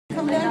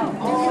come down.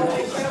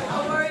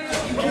 How are you?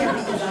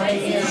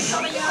 Thank you for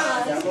coming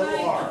out this night.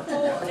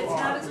 It's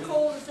not as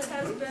cold as it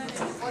has been, and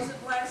it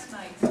wasn't last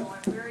night, so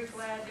I'm very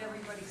glad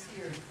everybody's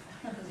here.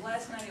 Because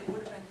last night it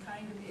would have been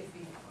kind of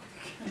iffy.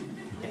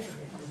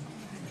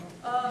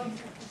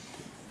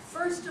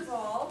 First of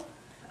all,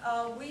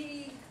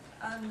 we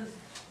on the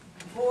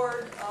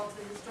board of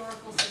the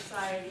Historical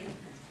Society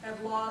have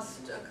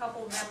lost a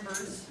couple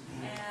members,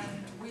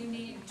 and we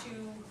need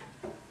to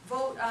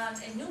vote on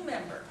a new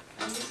member.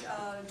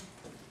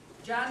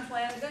 John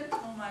Flanagan,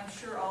 whom I'm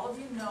sure all of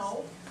you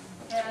know,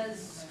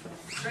 has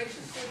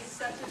graciously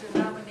accepted a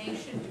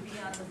nomination to be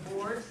on the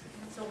board.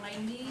 So I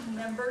need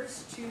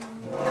members to,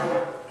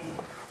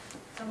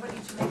 somebody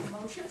to make a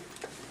motion.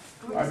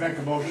 I make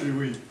a motion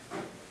we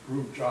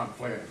approve John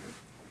Flanagan.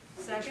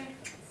 Second?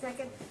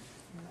 Second.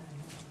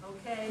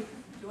 Okay.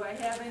 Do I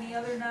have any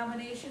other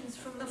nominations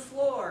from the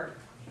floor?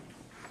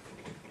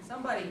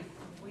 Somebody.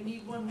 We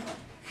need one more.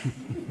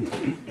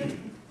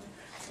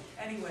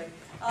 Anyway,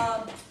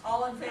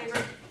 all in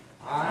favor?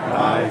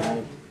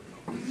 Aye.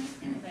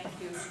 Thank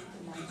you.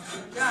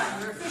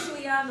 John, you're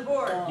officially on the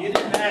board. You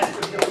didn't ask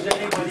if there was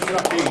anybody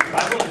up there.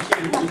 I want to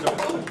see who was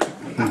opposed.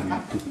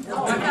 No,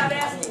 I'm not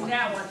asking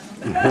that one.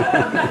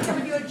 I'm not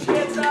giving you a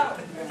chance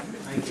out.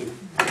 Thank you.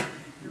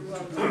 You're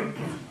welcome.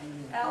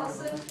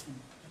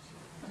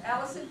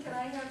 Allison, can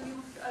I have you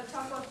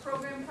talk about the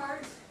program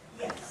cards?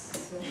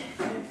 Yes.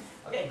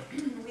 Okay,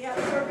 we have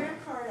a program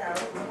card out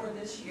for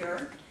this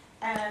year,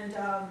 and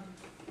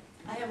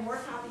I have more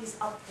copies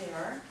up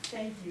there.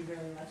 Thank you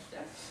very much,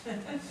 Jeff.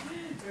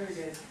 Very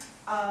good.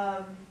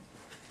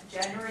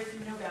 January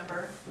through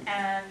November,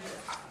 and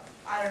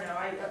I don't know,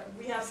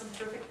 we have some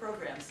terrific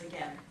programs,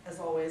 again, as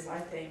always, I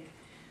think.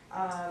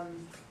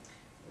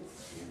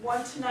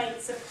 One tonight,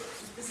 this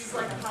is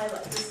like a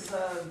highlight, this is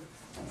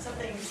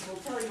something we'll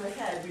tell you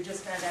ahead, we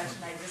just found out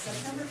tonight. The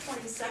September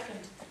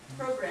 22nd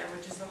program,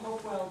 which is the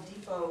Hopewell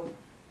Depot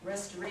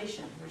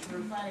restoration, which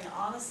we're planning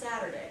on a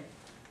Saturday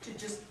to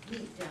just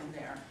meet down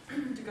there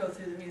to go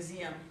through the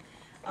museum.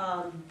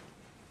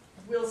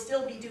 We'll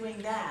still be doing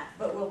that,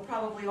 but we'll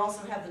probably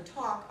also have the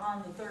talk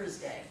on the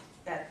Thursday,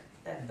 that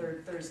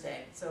third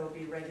Thursday, so it'll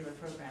be a regular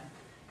program.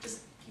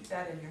 Just keep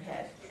that in your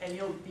head, and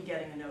you'll be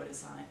getting a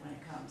notice on it when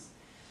it comes.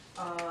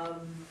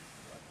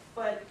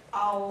 But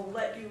I'll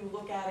let you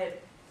look at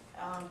it,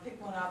 pick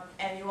one up,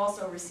 and you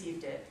also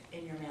received it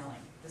in your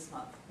mailing this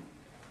month.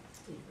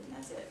 And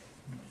that's it.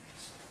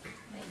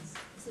 Thanks.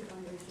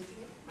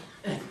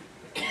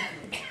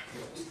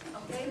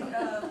 Okay,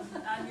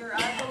 on your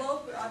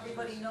envelope,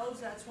 everybody knows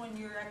that's when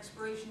your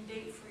expiration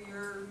date for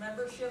your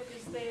membership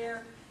is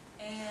there.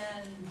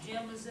 And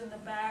Jim is in the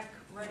back,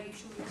 ready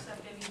to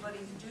accept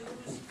anybody's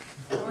dues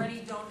or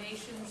any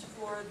donations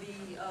for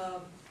the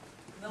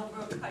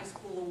Millbrook High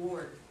School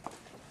Award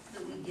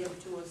that we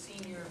give to a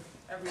senior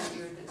every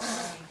year that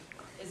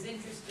is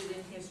interested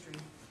in history.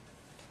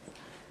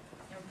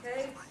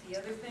 Okay, the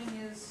other thing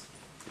is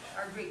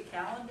our great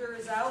calendar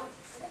is out.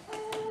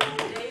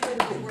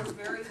 David has worked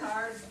very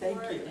hard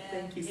for it,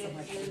 and it is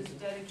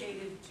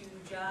dedicated to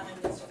John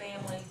and his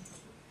family.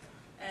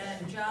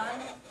 And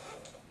John,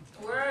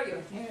 where are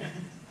you?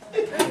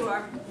 There you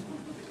are.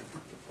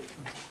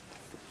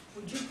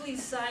 Would you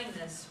please sign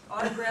this?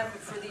 Autograph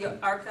it for the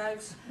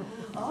archives?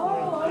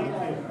 Oh,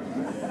 okay.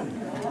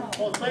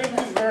 Well, thank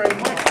you very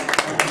much.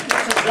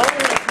 This is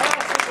only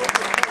possible.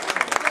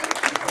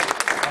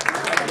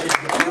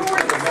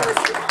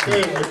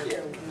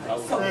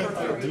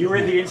 You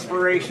were the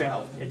inspiration.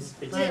 It's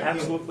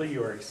absolutely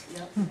yours.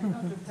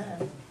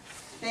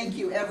 Thank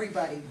you,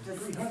 everybody.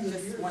 This is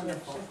just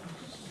wonderful.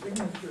 Is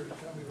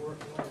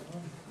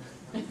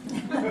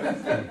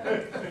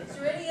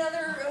there any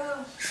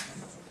other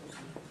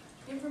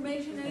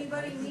information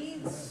anybody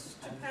needs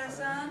to pass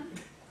on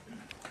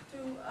to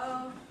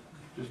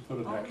Just put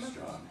an X,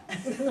 John.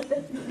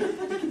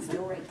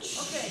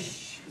 Okay.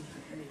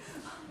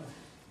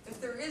 If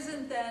there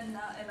isn't, then,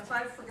 and if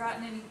I've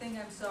forgotten anything,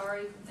 I'm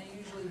sorry, I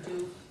usually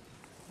do.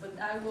 But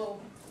I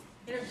will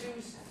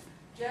introduce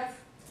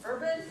Jeff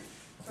Urbin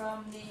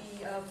from the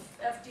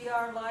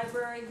FDR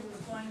Library, who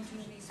is going to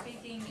be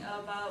speaking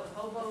about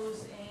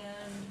Hobos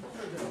and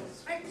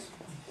Hoovervilles. Thanks.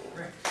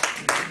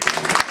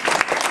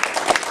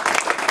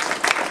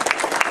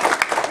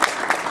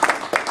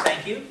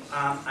 Thank you.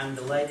 I'm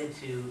delighted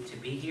to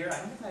be here. I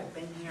don't think I've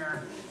been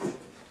here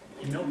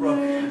in Millbrook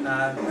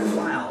for a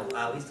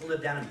while. We used to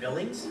live down in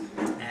Billings,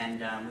 and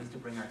we used to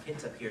bring our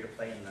kids up here to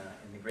play in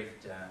the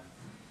great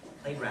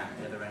playground at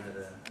the other end of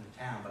the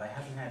town. But I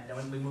haven't had.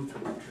 When we moved to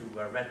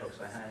Red Hook,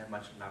 so I haven't had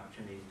much of an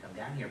opportunity to come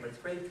down here. But it's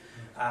great.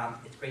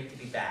 It's great to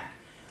be back.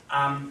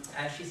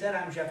 As she said,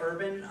 I'm Jeff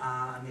Urbin.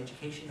 I'm the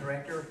education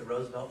director of the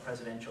Roosevelt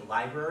Presidential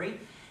Library,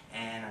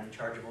 and I'm in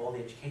charge of all the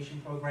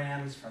education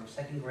programs from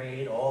second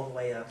grade all the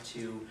way up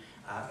to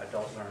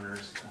adult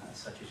learners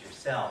such as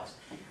yourselves.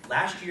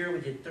 Last year we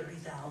did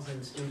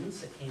 30,000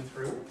 students that came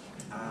through.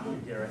 We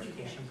did our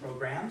education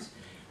programs,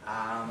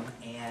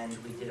 and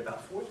we did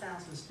about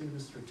 4,000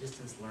 students through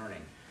distance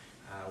learning.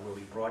 where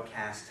we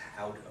broadcast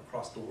out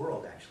across the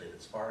world, actually.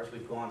 As far as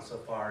we've gone so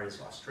far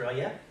is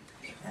Australia,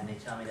 and they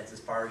tell me that's as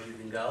far as you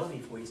can go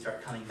before you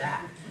start coming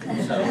back.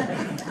 So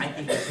I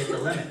think we've hit the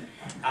limit.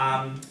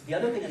 The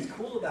other thing that's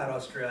cool about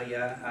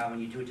Australia, when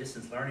you do a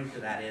distance learning to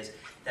that, is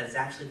that it's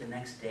actually the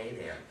next day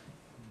there.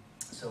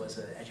 So as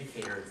an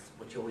educator, it's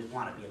what you always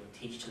want to be able to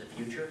teach to the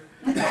future.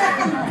 So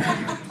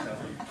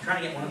I'm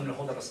trying to get one of them to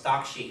hold up a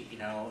stock sheet, you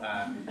know,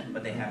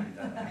 but they haven't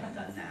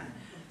done that.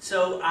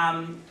 So,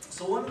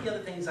 so one of the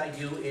other things I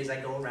do is I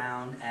go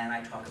around and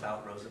I talk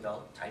about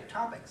Roosevelt-type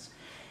topics.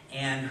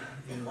 And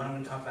the one I'm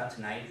going to talk about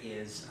tonight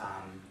is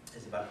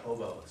about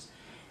hobos.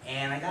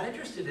 And I got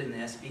interested in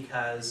this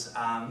because,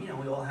 you know,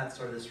 we all have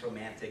sort of this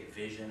romantic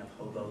vision of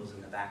hobos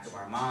in the back of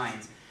our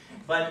minds.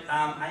 But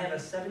I have a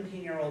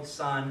 17-year-old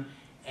son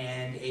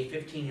and a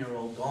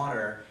 15-year-old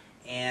daughter,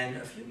 and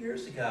a few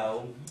years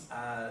ago,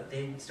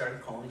 they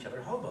started calling each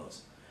other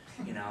hobos.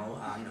 You know,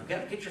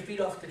 get your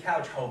feet off the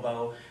couch,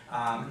 hobo.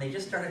 And they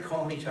just started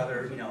calling each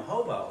other, you know,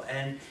 hobo,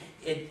 and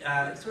it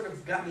sort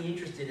of got me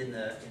interested in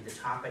the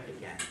topic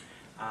again.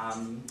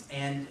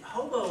 And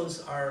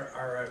hobos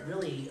are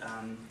really,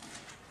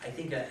 I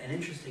think, an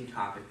interesting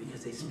topic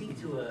because they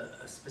speak to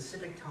a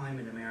specific time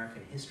in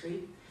American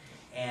history,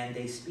 and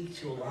they speak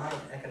to a lot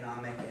of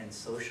economic and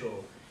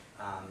social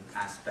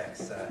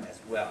aspects as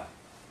well.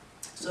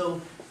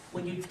 So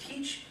when you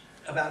teach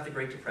about the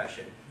Great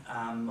Depression,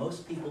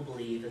 most people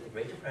believe that the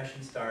Great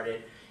Depression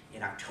started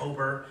in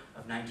October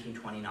of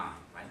 1929,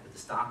 right, with the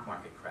stock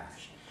market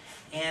crash.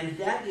 And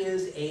that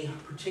is a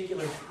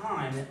particular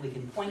time that we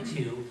can point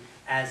to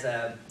as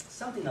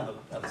something of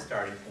a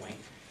starting point,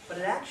 but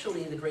it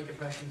actually, the Great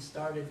Depression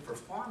started for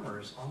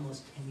farmers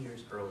almost 10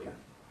 years earlier,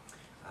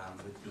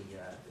 with the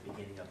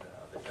beginning of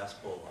the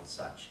Dust Bowl and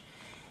such.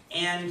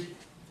 And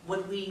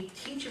when we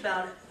teach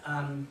about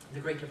the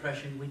Great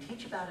Depression, we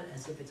teach about it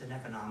as if it's an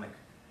economic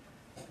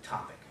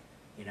topic.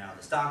 You know,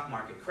 the stock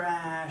market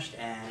crashed,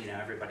 and, you know,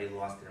 everybody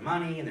lost their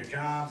money and their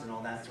jobs and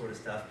all that sort of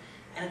stuff.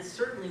 And it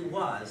certainly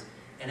was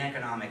an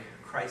economic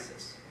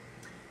crisis.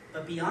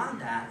 But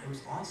beyond that, it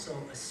was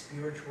also a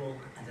spiritual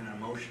and an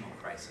emotional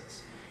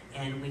crisis.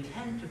 And we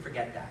tend to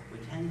forget that. We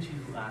tend to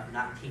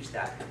not teach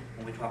that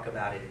when we talk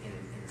about it in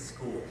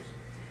schools.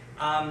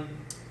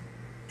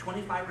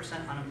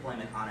 25%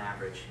 unemployment on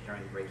average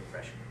during the Great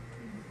Depression,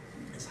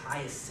 as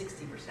high as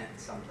 60% in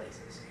some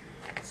places.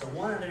 So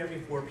 1 out of every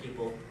 4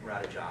 people were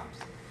out of jobs.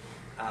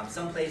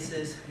 Some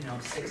places, you know,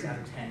 6 out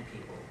of 10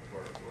 people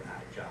were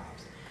out of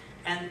jobs.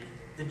 And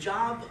the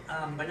job,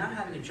 by not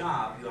having a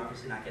job, you're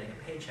obviously not getting a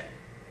paycheck,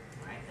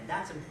 right? And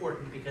that's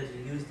important because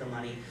you use the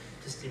money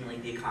to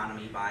stimulate the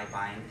economy by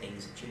buying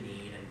things that you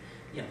need, and,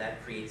 you know,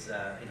 that creates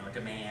a, you know, a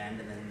demand,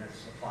 and then there's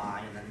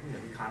supply, and then, you know,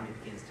 the economy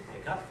begins to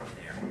pick up from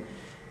there.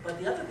 But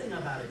the other thing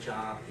about a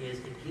job is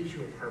it gives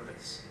you a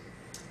purpose.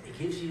 It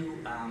gives you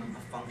a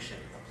function,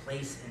 a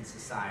place in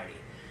society.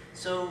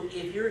 So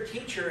if you're a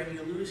teacher and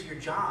you lose your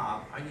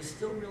job, are you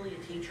still really a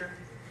teacher?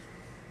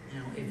 You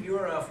know, if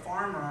you're a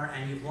farmer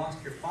and you've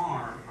lost your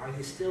farm, are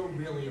you still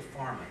really a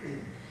farmer?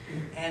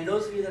 And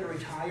those of you that are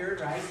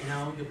retired, right, you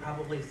know, you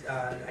probably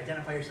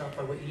identify yourself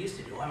by what you used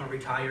to do. I'm a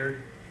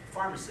retired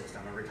pharmacist,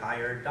 I'm a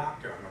retired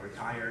doctor, I'm a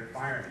retired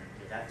fireman,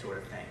 that sort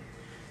of thing.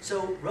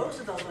 So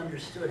Roosevelt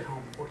understood how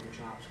important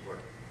jobs were,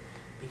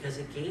 because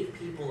it gave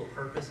people a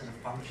purpose and a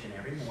function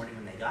every morning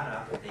when they got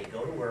up, they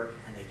go to work,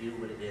 and they do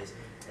what it is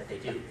that they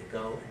do. They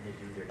go and they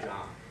do their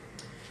job.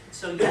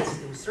 So yes,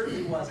 it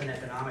certainly was an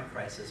economic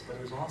crisis, but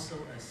it was also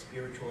a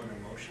spiritual and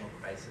emotional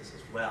crisis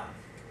as well.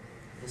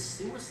 The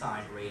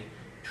suicide rate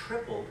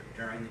tripled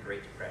during the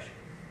Great Depression.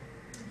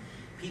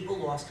 People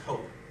lost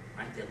hope,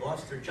 right? They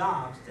lost their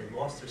jobs, they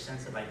lost their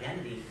sense of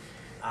identity.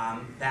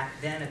 Back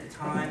then, at the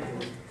time, it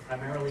was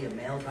primarily a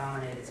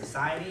male-dominated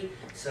society,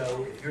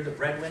 so if you're the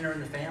breadwinner in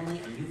the family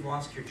and you've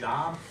lost your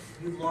job,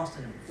 you've lost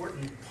an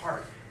important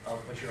part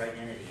of what your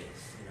identity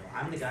is. You know,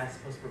 I'm the guy that's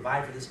supposed to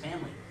provide for this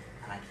family,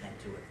 and I can't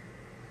do it.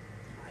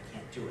 I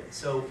can't do it.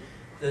 So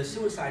the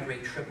suicide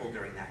rate tripled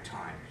during that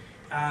time.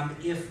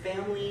 If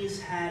families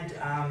had,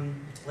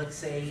 let's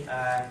say,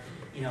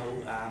 you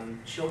know,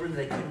 children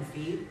they couldn't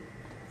feed,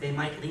 they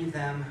might leave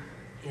them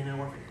in an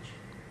orphanage.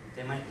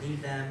 They might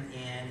leave them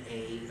in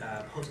a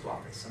post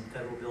office, some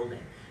federal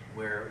building,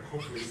 where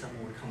hopefully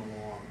someone would come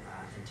along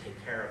and take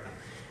care of them.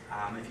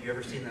 If you've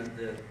ever seen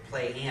the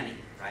play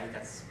Annie, right,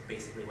 that's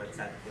basically what it's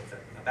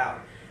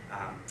about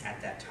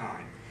at that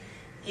time.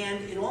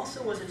 And it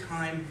also was a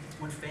time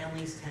when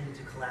families tended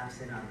to collapse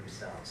in on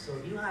themselves. So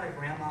if you had a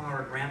grandma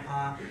or a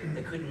grandpa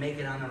that couldn't make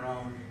it on their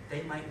own,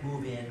 they might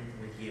move in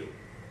with you.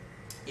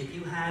 If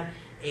you had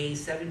a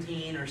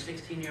 17 or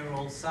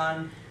 16-year-old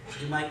son,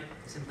 you might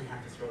simply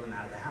have to throw them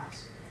out of the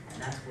house.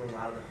 And that's where a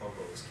lot of the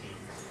hobos came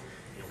from.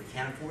 You know, we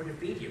can't afford to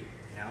feed you.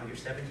 You know, you're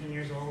 17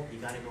 years old, you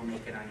gotta go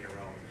make it on your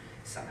own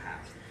somehow.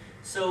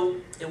 So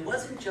it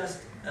wasn't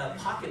just a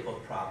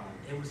pocketbook problem,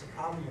 it was a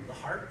problem of the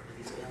heart,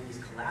 with these families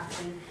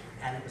collapsing,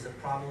 and it was a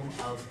problem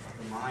of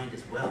the mind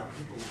as well.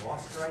 People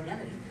lost their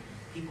identity.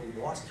 People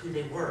lost who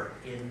they were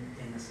in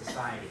the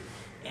society.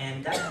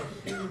 And that had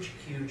a huge,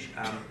 huge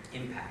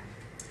impact.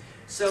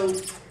 So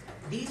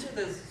these are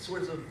the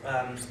sorts of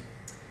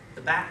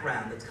the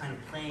background that's kind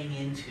of playing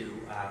into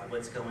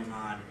what's going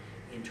on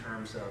in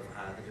terms of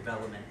the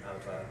development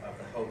of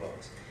the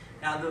hobos.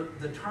 Now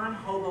the term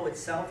hobo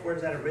itself, where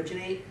does that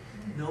originate?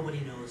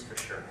 Nobody knows for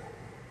sure.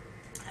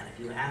 And if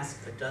you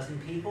ask a dozen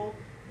people,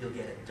 you'll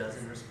get a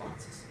dozen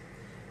responses.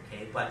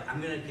 Okay, but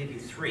I'm going to give you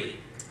three,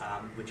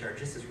 which are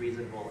just as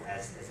reasonable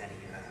as any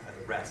of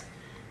the rest.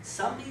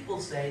 Some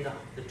people say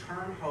the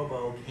term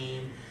hobo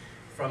came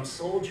from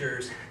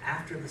soldiers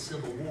after the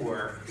Civil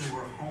War who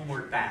were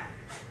homeward bound.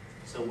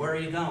 So where are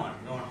you going?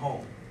 I'm going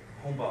home.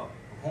 Hobo.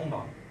 I'm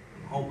hobo.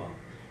 I'm hobo.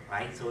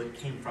 Right? So it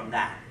came from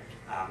that,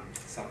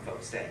 some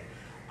folks say.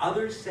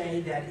 Others say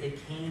that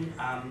it came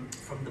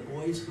from the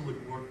boys who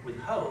would work with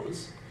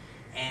hoes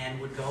and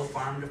would go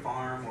farm to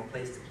farm or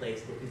place to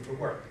place looking for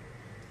work.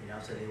 You know,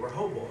 so they were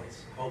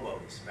hobos,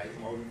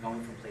 right?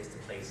 Going from place to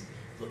place,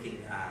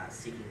 looking,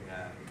 seeking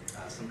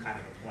some kind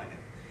of employment.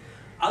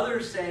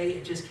 Others say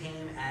it just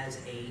came as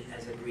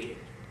a greeting.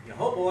 You know,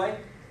 ho boy,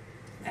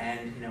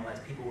 and you know, as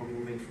people were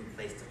moving from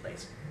place to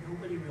place.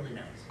 Nobody really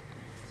knows.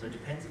 So it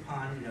depends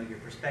upon your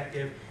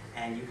perspective,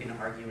 and you can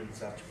argue and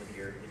such with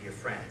your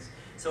friends.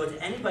 So it's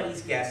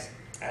anybody's guess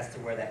as to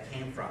where that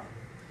came from.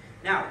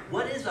 Now,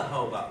 what is a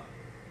hobo?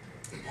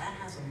 That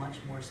has a much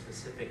more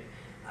specific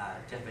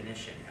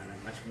definition and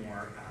a much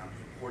more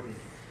important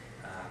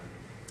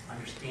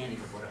understanding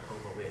of what a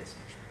hobo is.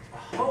 A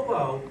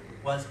hobo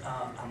was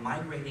a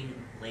migrating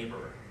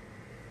laborer.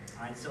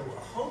 All right, so a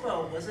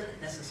hobo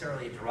wasn't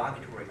necessarily a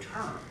derogatory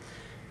term.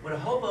 What a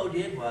hobo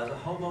did was a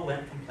hobo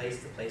went from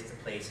place to place to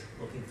place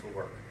looking for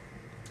work.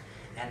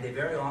 And they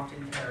very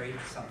often carried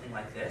something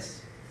like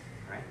this,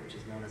 right, which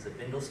is known as a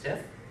bindle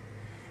stiff.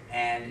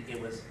 And it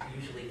was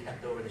usually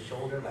kept over the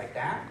shoulder like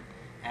that,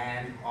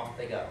 and off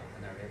they go.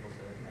 And they're able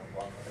to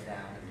walk up and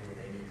down and do what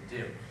they need to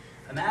do.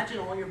 Imagine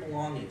all your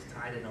belongings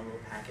tied in a little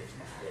package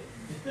like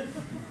this.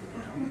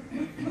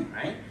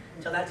 Right?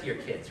 Tell that to your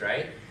kids,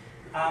 right?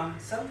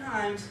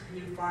 Sometimes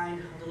you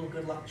find a little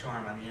good luck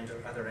charm on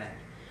the other end.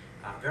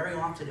 Very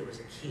often it was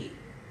a key,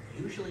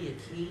 usually a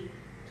key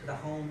to the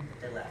home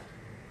that they left.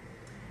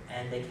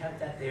 And they kept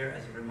that there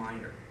as a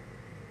reminder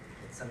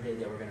that someday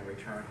they were going to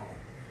return home.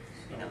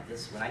 You know,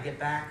 when I get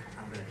back,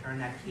 I'm going to turn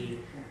that key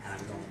and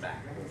I'm going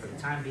back. For the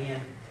time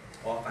being,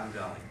 off I'm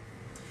going.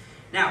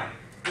 Now,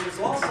 there was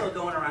also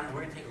going around, and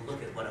we're going to take a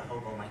look at what a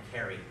hobo might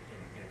carry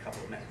in a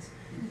couple of minutes.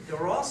 There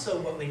were also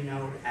what we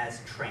know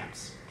as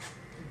tramps.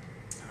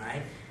 All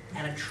right?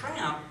 And a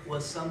tramp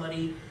was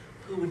somebody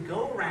who would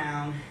go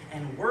around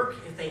and work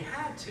if they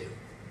had to,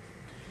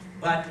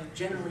 but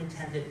generally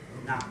tended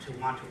not to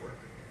want to work.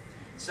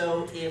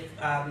 So if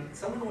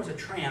someone was a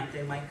tramp,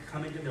 they might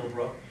come into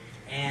Millbrook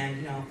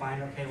and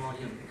find, okay, well,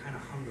 you're kind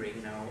of hungry,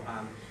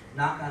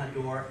 knock on a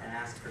door and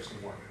ask for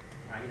some work.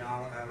 Right?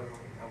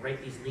 I'll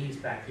rake these leaves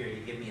back here, you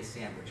give me a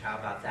sandwich, how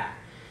about that?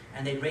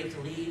 And they'd rake the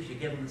leaves, you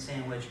give them the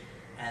sandwich,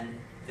 and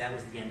that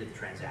was the end of the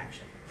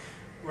transaction.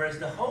 Whereas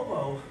the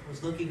hobo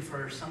was looking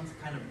for some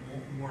kind of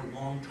more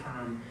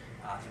long-term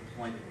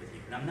employment with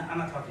you. And I'm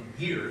not talking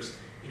years,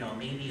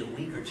 maybe a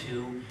week or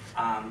two,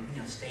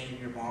 stay in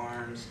your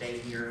barn,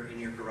 stay in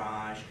your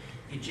garage.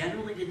 You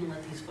generally didn't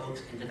let these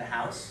folks into the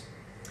house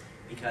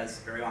because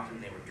very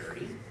often they were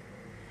dirty,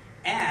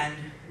 and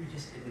you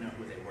just didn't know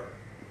who they were.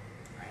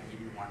 Right? You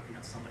didn't want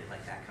somebody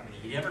like that coming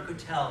in. You never could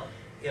tell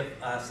if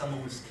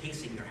someone was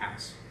casing your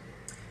house.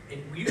 It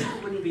usually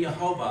wouldn't be a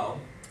hobo.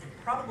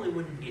 It probably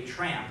wouldn't be a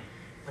tramp.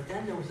 But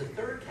then there was a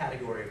third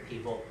category of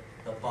people,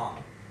 the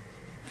bum.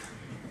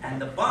 And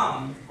the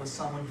bum was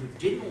someone who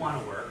didn't want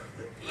to work,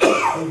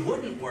 who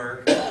wouldn't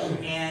work,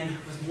 and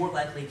was more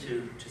likely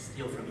to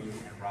steal from you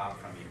and rob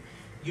from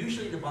you.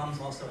 Usually the bums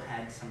also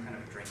had some kind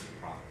of a drinking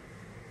problem,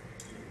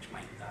 which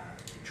might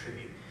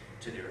contribute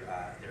to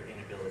their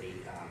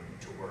inability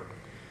to work.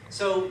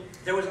 So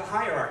there was a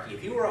hierarchy.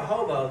 If you were a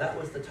hobo, that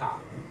was the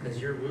top,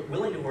 because you're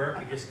willing to work,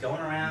 you're just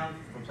going around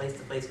from place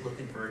to place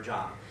looking for a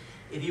job.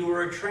 If you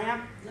were a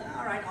tramp,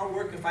 all right, I'll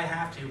work if I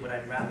have to, but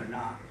I'd rather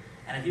not.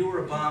 And if you were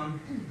a bum,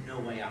 no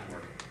way I'm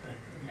working.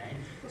 Okay?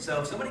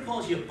 So if somebody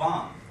calls you a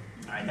bum,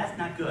 all right, that's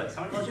not good. If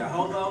somebody calls you a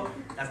hobo,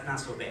 that's not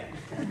so bad.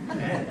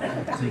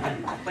 Okay? So you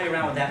can play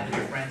around with that with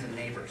your friends and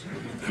neighbors.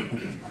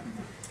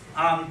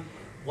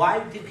 Why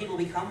did people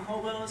become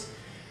hobos?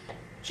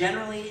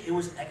 Generally, it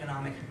was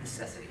economic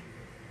necessity.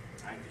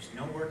 All right, there's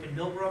no work in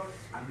Millbrook,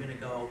 I'm going to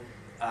go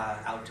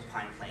out to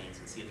Pine Plains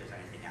and see if there's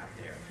anything out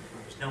there.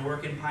 There's no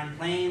work in Pine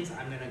Plains,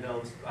 I'm going to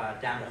go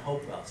down to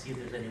Hopewell, see if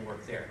there's any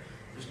work there.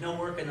 There's no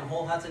work in the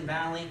whole Hudson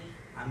Valley,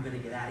 I'm going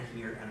to get out of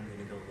here and I'm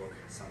going to go look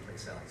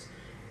someplace else.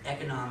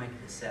 Economic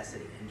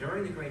necessity. And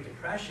during the Great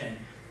Depression,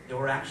 there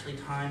were actually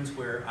times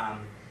where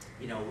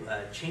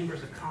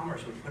chambers of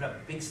commerce would put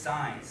up big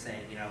signs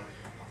saying,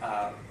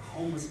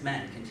 homeless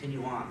men,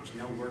 continue on, there's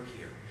no work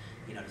here,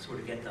 to sort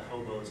of get the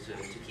hobos to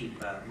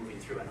keep moving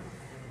through. And I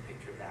have a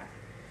picture of that.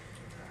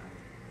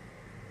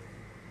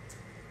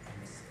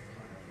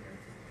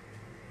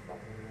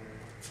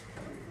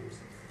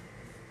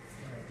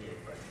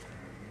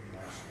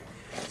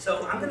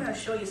 So I'm going to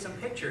show you some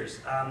pictures.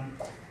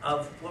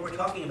 of what we're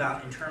talking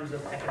about in terms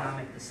of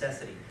economic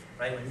necessity,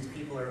 right? When these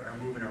people are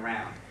moving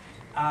around.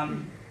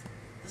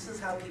 This is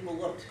how people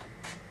looked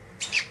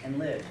and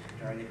lived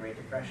during the Great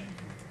Depression.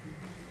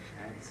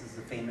 And this is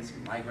the famous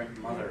migrant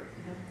mother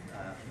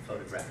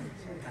photograph.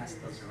 So I'll pass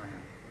those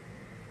around.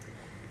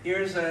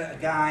 Here's a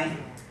guy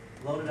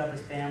loaded up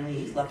his family.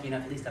 He's lucky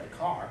enough at least to have a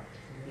car.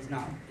 He's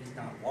not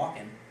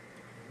walking,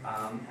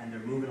 and they're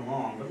moving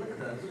along. But look at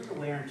the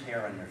wear and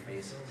tear on their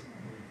faces.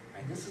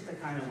 Right? This is the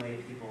kind of way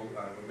people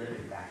were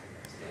living back in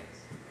those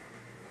days.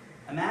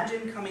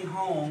 Imagine coming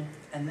home,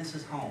 and this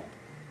is home.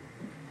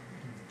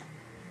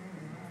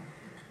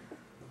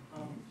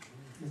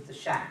 It's the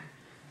shack,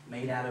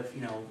 made out of,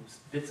 you know,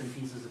 bits and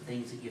pieces of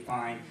things that you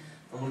find.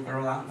 The little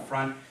girl out in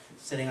front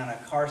sitting on a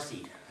car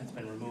seat that's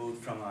been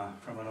removed from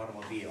an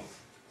automobile.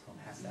 So I'll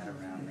pass that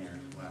around there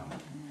as well.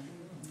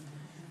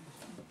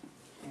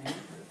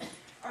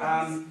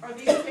 Are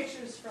these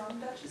pictures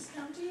from Dutchess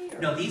County? Or?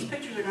 No, these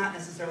pictures are not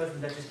necessarily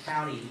from Dutchess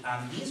County.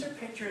 These are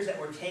pictures that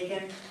were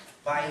taken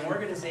by an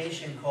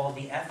organization called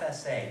the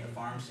FSA, the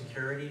Farm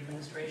Security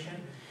Administration.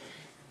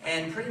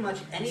 And pretty much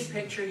any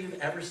picture you've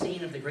ever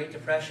seen of the Great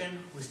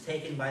Depression was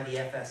taken by the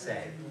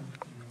FSA.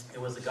 It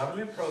was a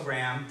government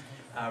program.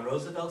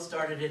 Roosevelt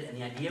started it, and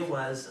the idea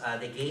was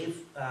they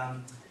gave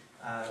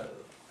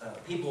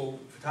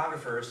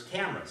photographers,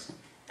 cameras.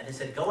 And they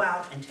said, go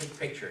out and take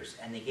pictures.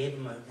 And they gave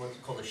them what's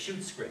called a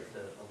shoot script,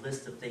 a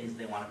list of things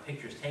they wanted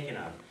pictures taken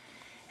of.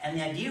 And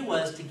the idea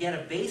was to get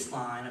a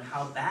baseline of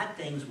how bad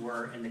things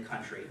were in the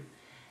country.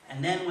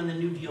 And then when the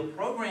New Deal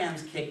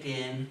programs kicked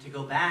in, to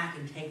go back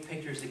and take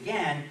pictures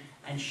again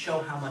and show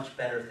how much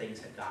better things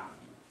had gotten.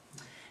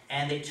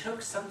 And they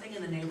took something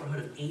in the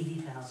neighborhood of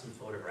 80,000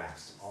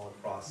 photographs all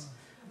across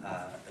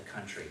the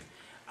country.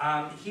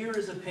 Here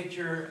is a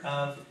picture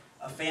of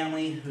a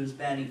family who's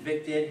been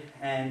evicted,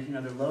 and you know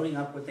they're loading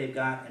up what they've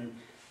got, and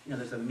you know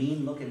there's a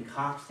mean-looking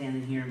cop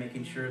standing here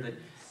making sure that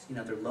you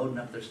know they're loading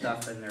up their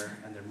stuff and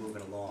they're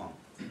moving along.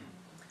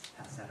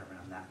 Pass that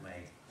around that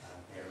way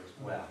there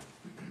as well.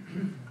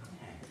 Okay.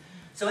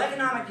 So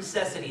economic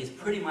necessity is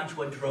pretty much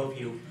what drove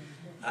you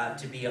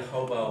to be a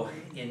hobo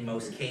in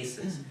most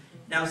cases.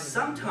 Now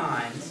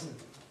sometimes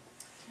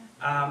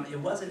it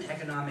wasn't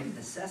economic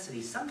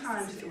necessity.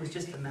 Sometimes it was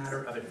just a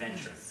matter of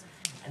adventure.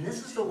 And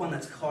this is the one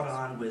that's caught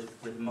on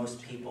with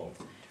most people.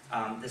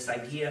 This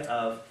idea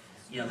of,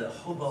 you know, the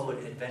hobo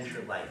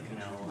adventure life, you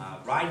know,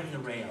 riding the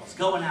rails,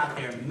 going out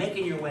there,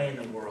 making your way in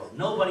the world.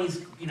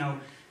 Nobody's, you know,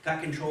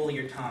 got control of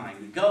your time.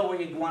 You go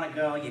where you want to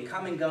go, you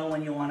come and go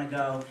when you want to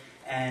go,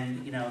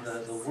 and, you know,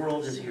 the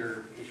world is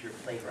your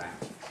playground.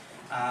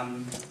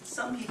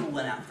 Some people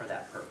went out for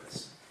that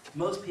purpose.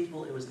 Most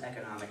people, it was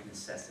economic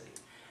necessity.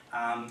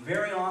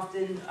 Very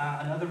often,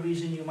 another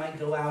reason you might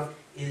go out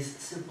is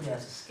simply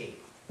as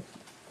escape.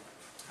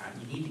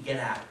 You need to get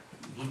out.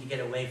 You need to get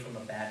away from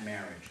a bad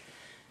marriage.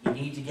 You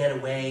need to get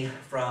away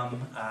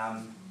from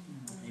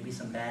maybe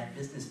some bad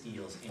business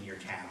deals in your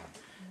town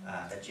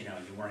that you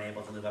weren't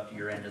able to live up to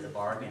your end of the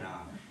bargain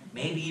on.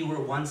 Maybe you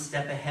were one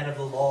step ahead of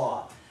the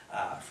law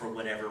for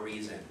whatever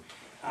reason.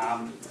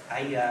 I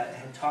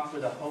had talked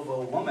with a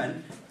hobo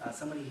woman.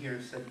 Somebody here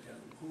said,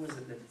 who was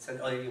it that said,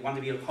 oh, you wanted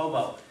to be a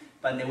hobo,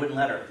 but they wouldn't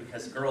let her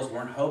because girls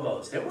weren't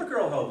hobos. There were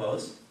girl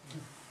hobos.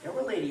 There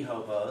were lady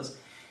hobos.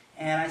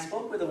 And I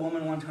spoke with a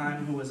woman one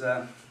time who was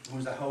a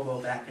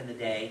hobo back in the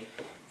day,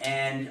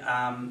 and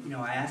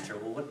I asked her,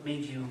 well, what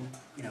made you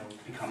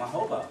become a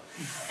hobo?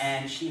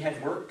 And she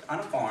had worked on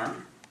a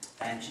farm,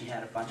 and she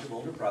had a bunch of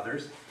older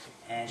brothers,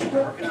 and she was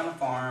working on a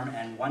farm.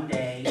 And one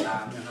day,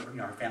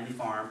 her family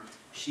farm,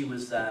 she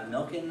was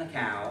milking the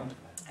cow,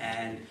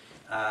 and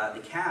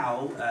the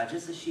cow,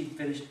 just as she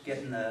finished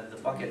getting the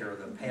bucket or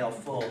the pail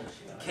full,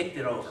 kicked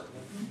it over,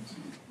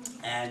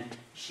 and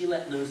she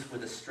let loose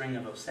with a string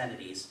of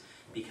obscenities,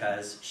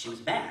 because she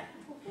was mad,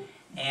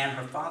 and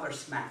her father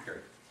smacked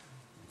her.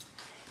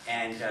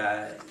 And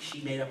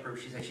she made up her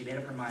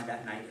mind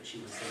that night that she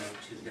was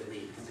going to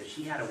leave, because if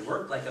she had to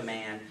work like a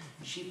man,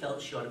 she felt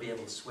she ought to be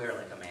able to swear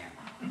like a man.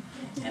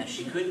 And if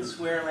she couldn't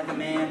swear like a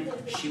man,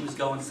 she was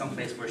going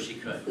someplace where she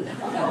could.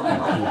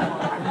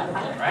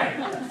 Right?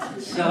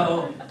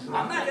 So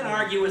I'm not going to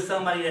argue with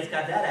somebody that's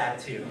got that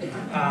attitude.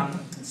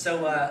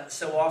 So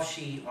off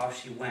she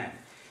went,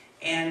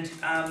 and.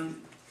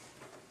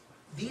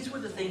 These were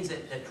the things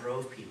that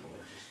drove people.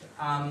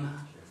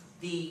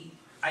 The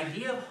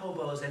idea of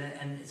hobos, and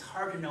it's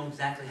hard to know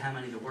exactly how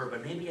many there were,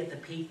 but maybe at the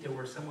peak there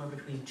were somewhere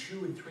between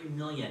 2 and 3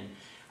 million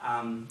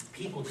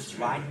people just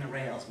riding the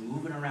rails,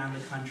 moving around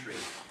the country,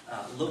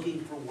 looking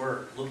for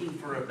work, looking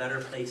for a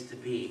better place to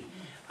be.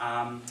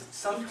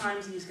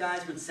 Sometimes these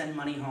guys would send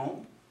money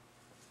home,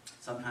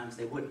 sometimes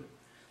they wouldn't.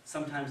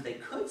 Sometimes they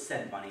could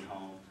send money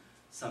home,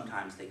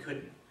 sometimes they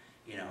couldn't.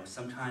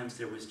 Sometimes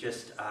there was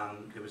just,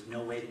 there was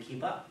no way to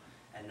keep up,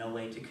 and no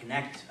way to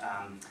connect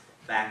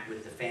back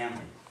with the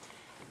family.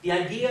 The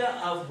idea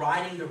of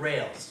riding the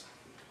rails,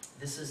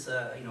 this is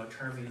a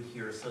term you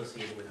hear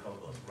associated with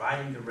hobos,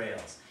 riding the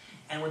rails.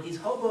 And what these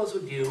hobos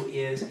would do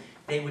is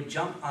they would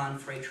jump on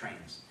freight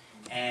trains,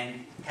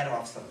 and head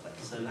off someplace.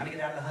 So you want to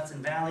get out of the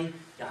Hudson Valley,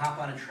 you hop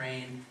on a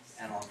train,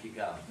 and off you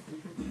go.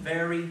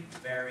 Very,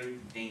 very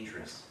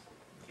dangerous.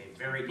 Okay,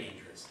 very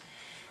dangerous.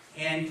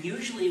 And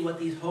usually what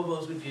these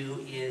hobos would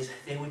do is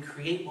they would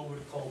create what were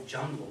called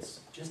jungles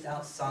just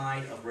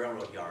outside of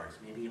railroad yards,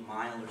 maybe a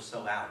mile or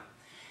so out.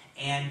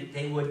 And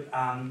they would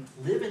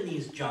live in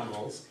these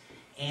jungles,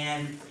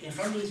 and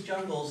from these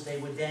jungles they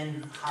would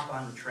then hop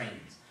on the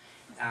trains.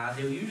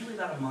 They were usually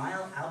about a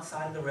mile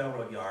outside of the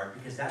railroad yard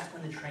because that's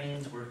when the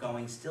trains were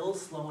going still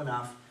slow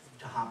enough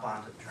to hop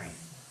onto the train.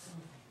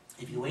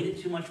 If you waited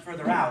too much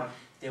further out,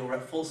 they were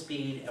at full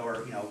speed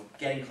or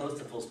getting close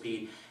to full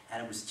speed,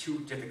 and it was too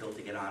difficult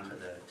to get onto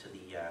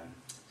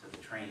the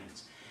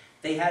trains.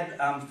 They had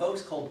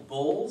folks called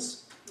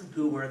bulls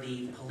who were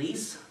the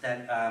police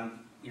that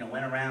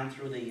went around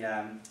through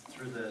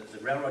the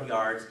railroad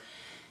yards.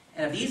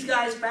 And if these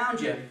guys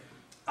found you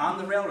on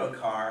the railroad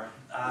car,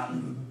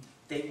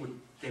 they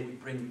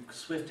would bring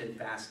swift and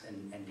fast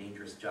and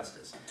dangerous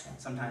justice.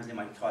 Sometimes they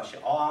might toss you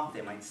off,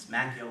 they might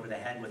smack you over the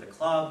head with a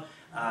club,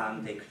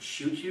 they could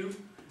shoot you,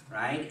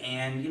 right?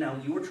 And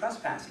you were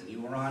trespassing, you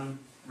were on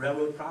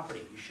railroad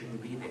property, you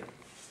shouldn't be there.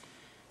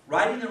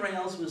 Riding the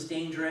rails was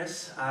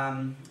dangerous,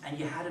 and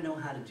you had to know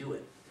how to do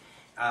it.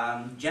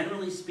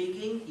 Generally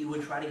speaking, you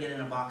would try to get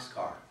in a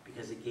boxcar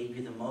because it gave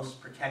you the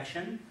most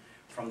protection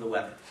from the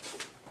weather.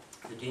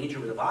 The danger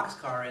with a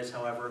boxcar is,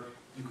 however,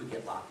 you could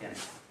get locked in it.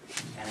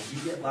 And if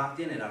you get locked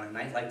in it on a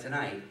night like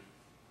tonight,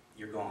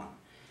 you're gone.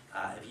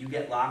 If you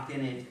get locked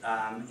in it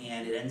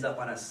and it ends up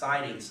on a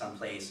siding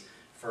someplace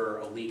for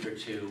a week or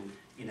two,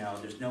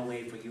 there's no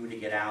way for you to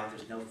get out,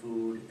 there's no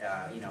food,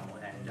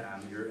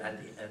 and you're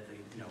at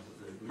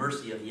the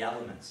mercy of the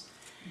elements.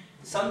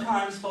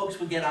 Sometimes folks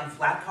would get on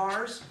flat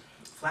cars.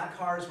 Flat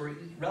cars were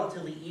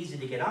relatively easy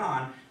to get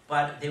on,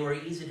 but they were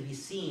easy to be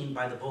seen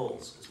by the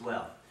bulls as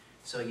well.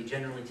 So you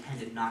generally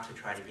tended not to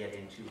try to get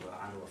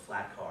onto a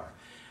flat car.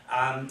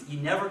 You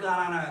never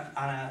got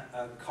on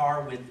a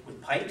car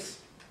with pipes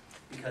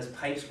because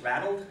pipes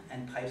rattled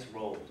and pipes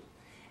rolled.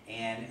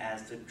 And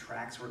as the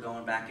tracks were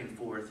going back and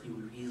forth, you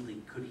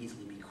could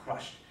easily be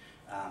crushed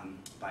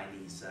by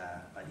these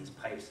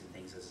pipes and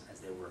things as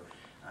they were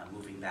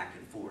moving back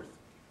and forth.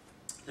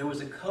 There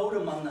was a code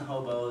among the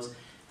hobos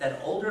that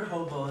older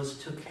hobos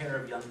took care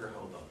of younger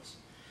hobos.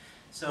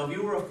 So if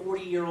you were a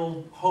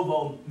 40-year-old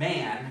hobo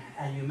man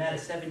and you met a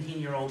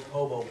 17-year-old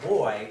hobo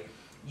boy,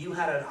 you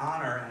had an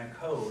honor and a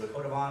code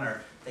of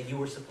honor that you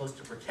were supposed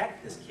to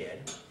protect this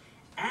kid,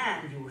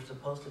 and you were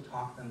supposed to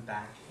talk them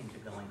back into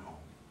going home.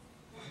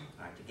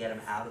 Right, to get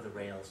them out of the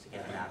rails, to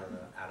get them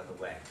out of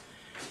the way.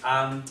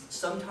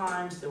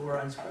 Sometimes there were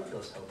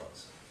unscrupulous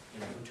hobos,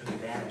 who took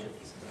advantage of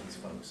these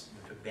folks,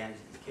 who took advantage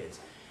of these kids.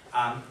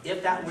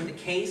 If that were the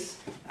case,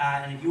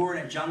 and if you were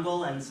in a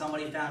jungle and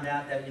somebody found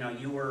out that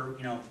you were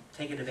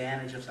taking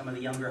advantage of some of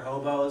the younger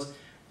hobos,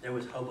 there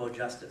was hobo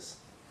justice,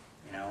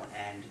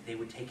 and they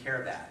would take care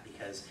of that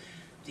because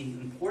the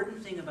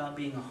important thing about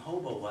being a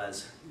hobo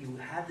was you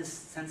had this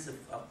sense of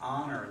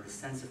honor, this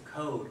sense of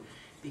code,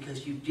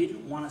 because you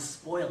didn't want to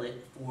spoil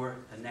it for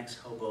the next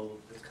hobo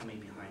that's coming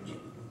behind you.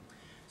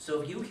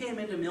 So if you came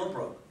into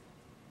Millbrook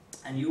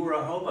and you were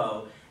a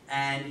hobo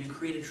and you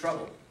created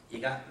trouble, you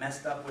got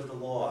messed up with the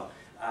law,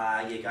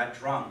 you got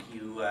drunk,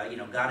 you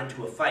got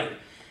into a fight,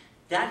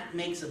 that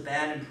makes a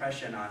bad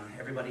impression on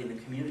everybody in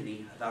the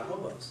community about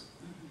hobos.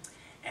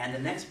 And the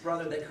next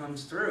brother that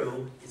comes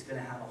through is going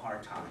to have a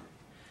hard time.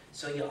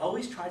 So you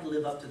always try to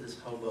live up to this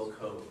hobo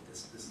code,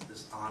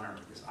 this honor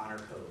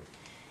code.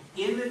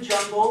 In the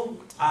jungle,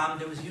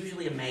 there was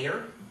usually a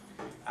mayor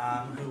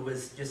who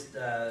was just,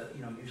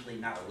 usually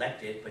not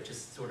elected, but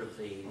just sort of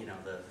the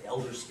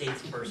elder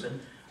statesperson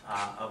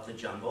of the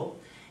jungle.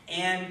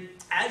 And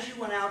as you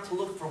went out to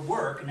look for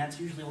work, and that's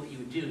usually what you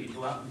would do, you'd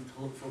go out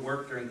to look for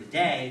work during the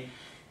day,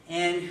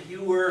 and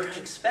you were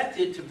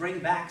expected to bring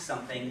back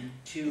something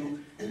to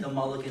the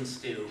mulligan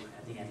stew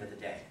at the end of the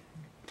day.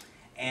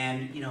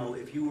 And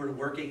if you were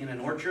working in an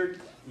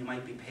orchard, you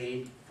might be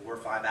paid 4 or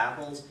 5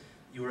 apples.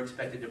 You were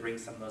expected to bring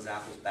some of those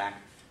apples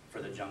back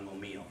for the jungle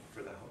meal,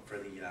 for the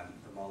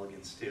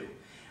mulligan stew.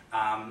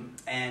 And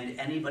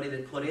anybody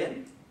that put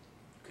in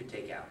could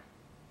take out.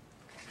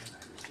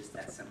 It was just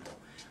that simple.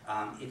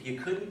 If you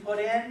couldn't put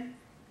in,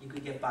 you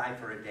could get by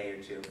for a day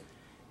or two.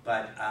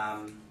 But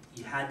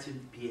you had to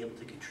be able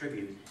to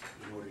contribute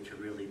in order to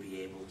really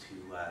be able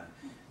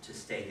to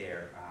stay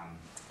there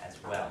as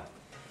well.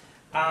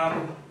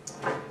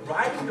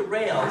 Riding the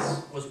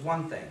rails was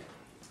one thing.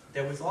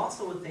 There was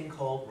also a thing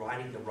called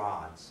riding the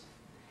rods.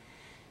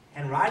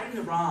 And riding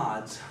the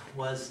rods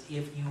was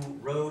if you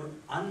rode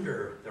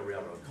under the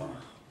railroad car.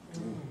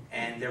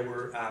 And there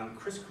were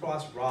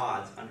crisscross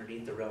rods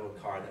underneath the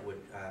railroad car that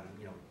would,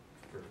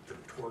 for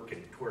torque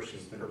and torsion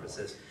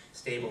purposes,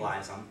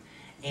 stabilize them.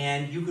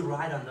 And you could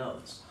ride on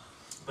those.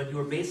 But you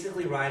were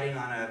basically riding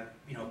on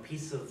a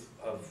piece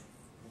of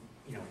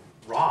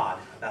rod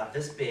about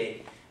this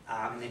big.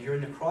 And if you're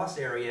in the cross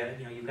area,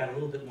 you've got a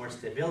little bit more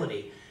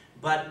stability,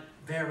 but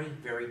very,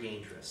 very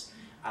dangerous.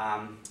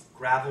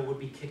 Gravel would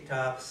be kicked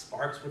up,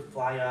 sparks would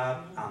fly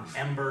up,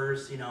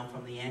 embers,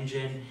 from the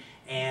engine,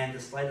 and the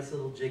slightest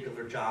little jiggle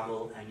or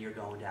joggle, and you're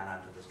going down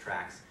onto those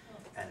tracks,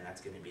 and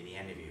that's going to be the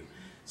end of you.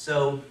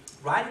 So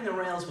riding the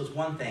rails was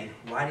one thing.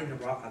 Riding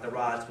the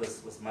rods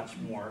was much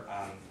more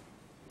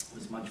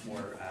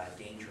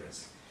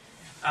dangerous.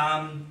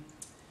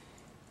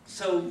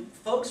 So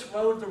folks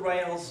rode the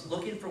rails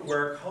looking for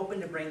work,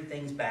 hoping to bring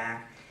things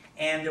back,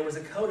 and there was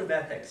a code of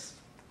ethics.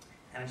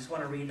 And I just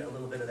want to read a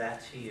little bit of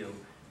that to you.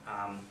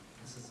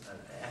 This is an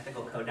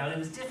ethical code. Now, it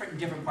was different in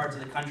different parts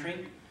of the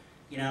country,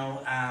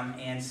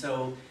 and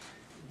so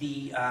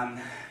the,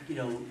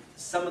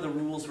 some of the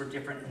rules were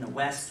different in the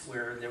West,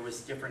 where there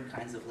was different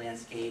kinds of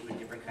landscape and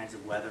different kinds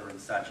of weather and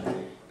such.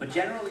 But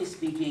generally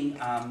speaking,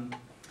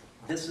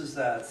 this is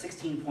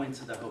 16 points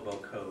of the Hobo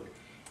Code.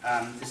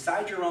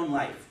 Decide your own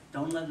life.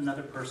 Don't let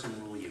another person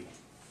rule you.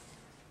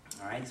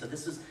 All right, so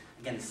this is,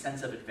 again, a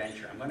sense of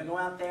adventure. I'm going to go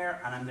out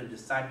there and I'm going to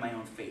decide my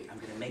own fate. I'm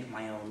going to make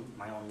my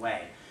own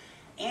way.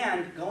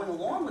 And going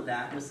along with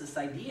that was this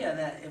idea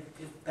that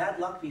if bad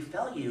luck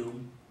befell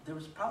you, there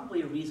was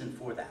probably a reason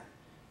for that.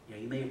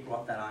 You may have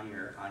brought that on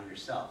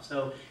yourself.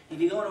 So if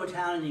you go into a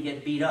town and you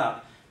get beat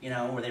up,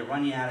 or they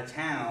run you out of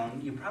town,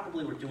 you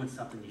probably were doing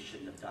something you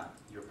shouldn't have done.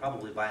 You were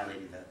probably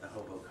violating the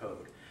Hobo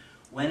Code.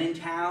 When in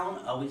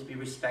town, always be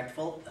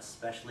respectful,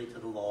 especially to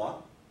the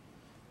law,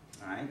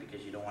 all right,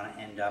 because you don't want to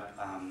end up,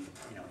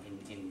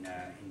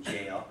 in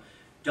jail.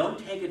 Don't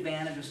take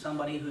advantage of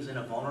somebody who's in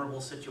a vulnerable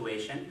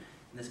situation.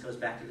 And this goes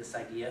back to this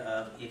idea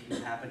of if you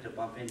happen to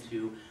bump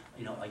into,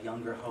 a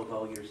younger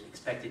hobo, you're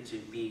expected to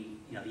be,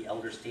 the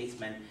elder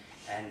statesman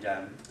and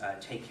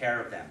take care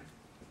of them.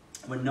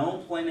 When no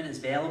employment is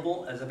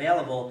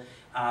available,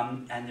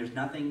 and there's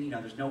nothing,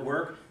 there's no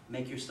work,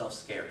 make yourself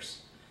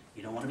scarce.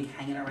 You don't want to be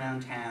hanging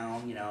around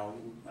town,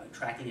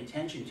 attracting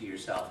attention to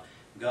yourself.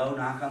 Go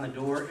knock on the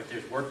door. If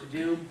there's work to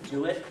do,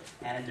 do it.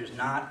 And if there's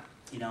not,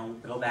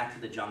 go back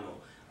to the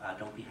jungle.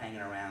 Don't be hanging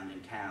around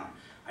in town.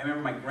 I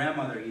remember my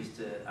grandmother used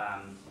to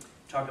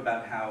talk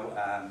about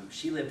how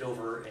she lived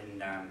over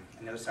in on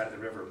the other side of the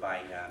river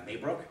by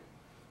Maybrook,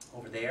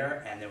 over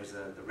there, and there was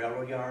the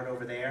railroad yard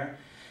over there.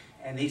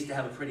 And they used to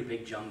have a pretty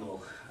big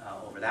jungle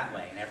over that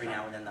way. And every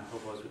now and then the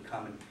hobos would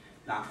come and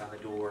knock on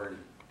the door and,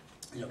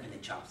 can they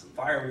chop some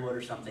firewood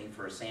or something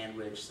for a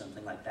sandwich,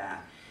 something like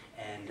that.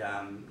 And,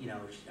 I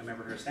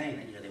remember her saying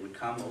that, they would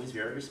come always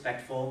very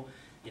respectful,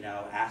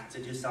 ask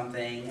to do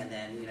something, and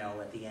then,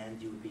 at the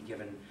end you would be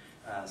given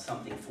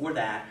something for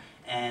that.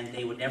 And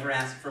they would never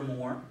ask for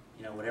more.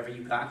 Whatever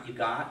you got, you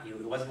got.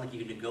 It wasn't like you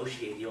could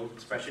negotiate. The old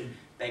expression,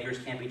 beggars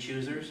can't be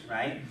choosers,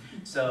 right?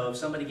 So if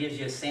somebody gives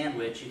you a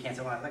sandwich, you can't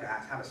say, well, I'd like to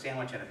have a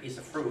sandwich and a piece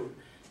of fruit.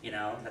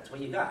 That's what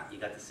you got. You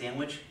got the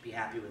sandwich, be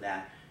happy with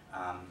that,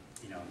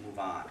 move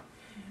on.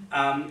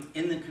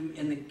 In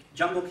the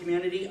jungle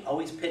community,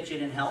 always pitch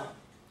in and help.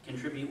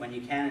 Contribute when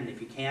you can, and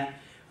if you can't,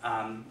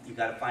 you've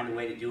got to find a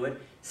way to do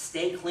it.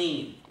 Stay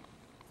clean.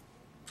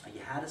 You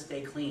had to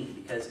stay clean,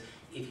 because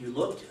if you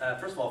looked,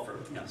 first of all, for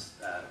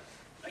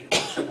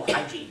simple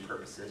hygiene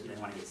purposes, you don't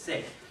want to get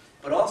sick.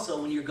 But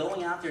also, when you're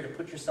going out there to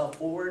put yourself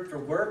forward for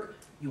work,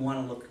 you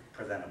want to look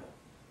presentable.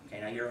 Okay,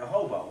 now you're a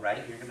hobo,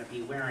 right? You're going to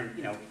be wearing,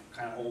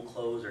 kind of old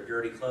clothes or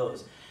dirty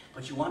clothes.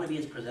 But you want to be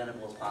as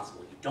presentable as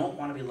possible. You don't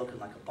want to be looking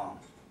like a bum.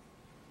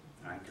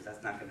 All right, because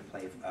that's not going to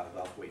play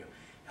well for you.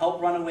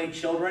 Help runaway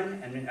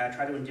children and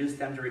try to induce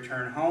them to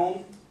return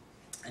home.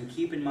 And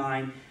keep in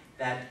mind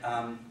that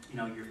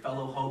your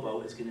fellow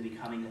hobo is going to be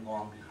coming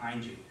along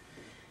behind you.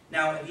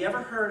 Now, have you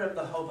ever heard of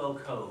the Hobo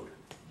Code?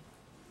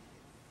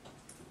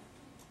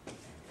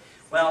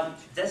 Well,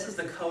 this is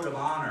the Code of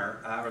Honor,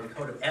 or the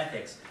Code of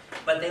Ethics,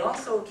 but they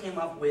also came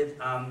up with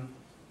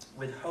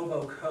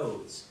hobo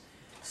codes.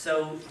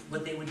 So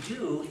what they would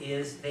do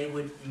is they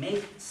would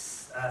make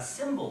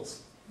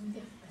symbols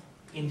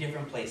in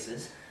different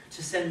places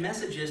to send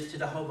messages to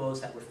the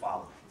hobos that would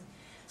follow.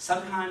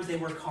 Sometimes they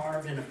were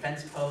carved in a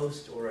fence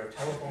post or a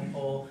telephone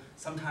pole.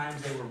 Sometimes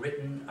they were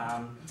written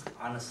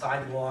on a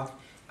sidewalk.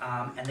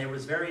 And there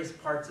was various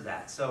parts of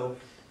that. So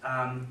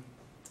I'm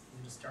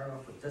going to start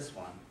off with this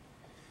one.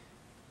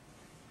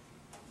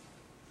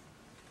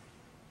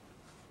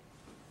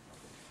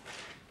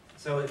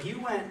 So if you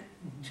went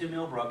to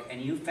Millbrook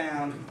and you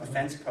found a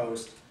fence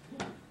post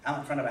out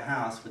in front of a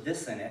house with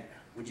this in it,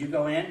 would you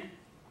go in?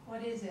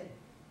 What is it?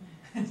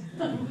 It's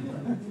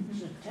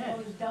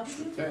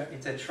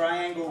It's a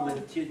triangle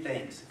with two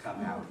things that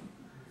come out.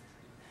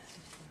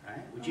 All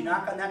right. Would you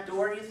knock on that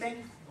door, you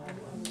think? No,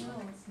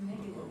 it's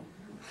negative.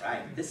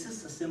 Right. This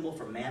is a symbol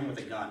for man with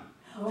a gun.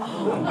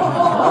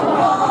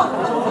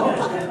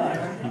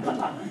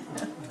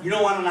 You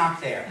don't want to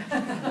knock there.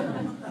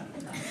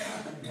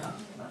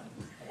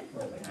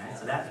 Alright,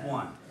 so that's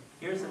one.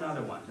 Here's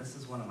another one. This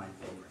is one of my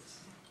favorites.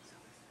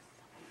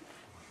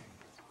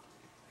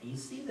 And you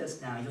see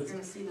this now. You're going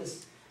to see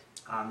this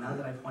now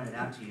that I pointed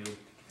out to you.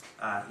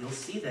 You'll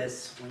see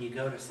this when you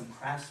go to some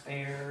crafts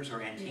fairs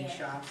or antique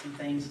shops and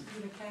things.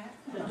 The cat?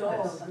 The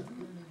dog.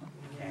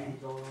 Okay.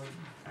 All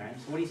right.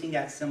 So what do you think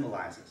that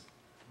symbolizes?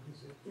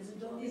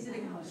 Is it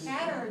a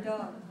cat or a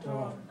dog?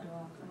 Dog.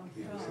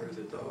 There's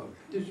a dog.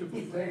 Dish of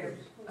potatoes.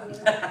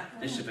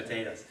 Dish of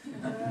potatoes.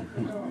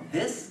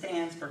 This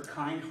stands for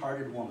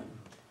kind-hearted woman.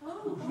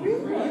 Oh,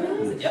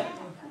 really? Yep.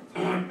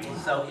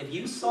 So if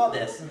you saw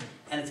this,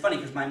 and it's funny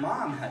because my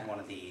mom had one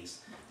of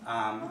these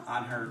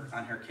on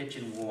her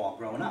kitchen wall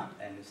growing up,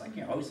 and it's like,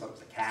 you know, I always thought it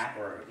was a cat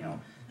or, you know,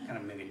 kind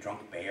of maybe a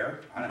drunk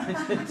bear, I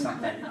don't know,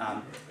 something.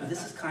 But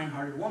this is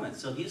kind-hearted woman.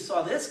 So if you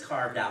saw this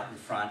carved out in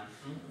front,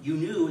 you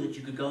knew that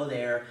you could go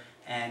there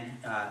and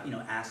you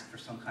know, ask for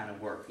some kind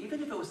of work,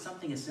 even if it was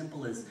something as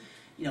simple as,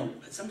 you know,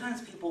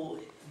 sometimes people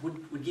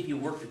would give you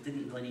work that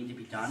didn't really need to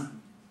be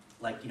done,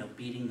 like, you know,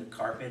 beating the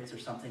carpets or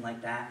something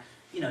like that,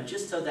 you know,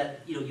 just so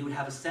that, you know, you would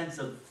have a sense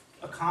of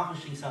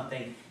accomplishing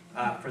something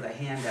for the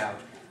handout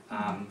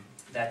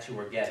that you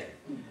were getting.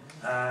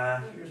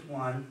 Here's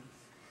one.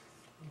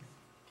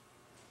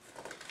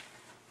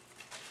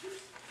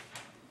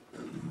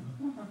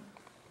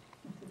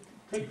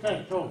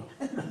 Tic-tac-toe.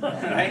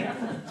 Right?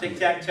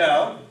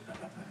 Tic-tac-toe.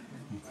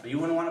 But you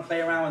wouldn't want to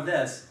play around with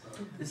this.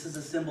 This is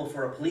a symbol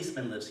for a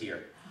policeman lives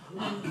here.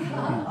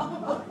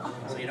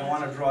 So you don't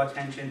want to draw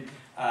attention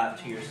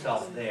to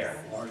yourself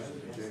there.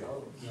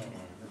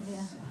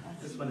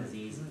 This one is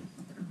easy.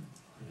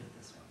 Look at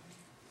this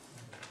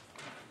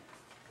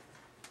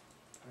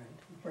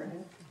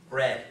one.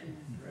 Bread.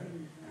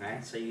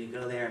 Alright, so you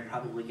go there and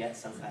probably get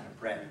some kind of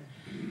bread.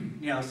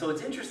 You know, so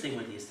it's interesting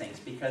with these things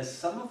because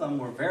some of them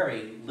were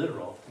very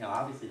literal. You know,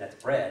 obviously that's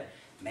bread.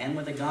 Man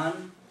with a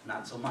gun,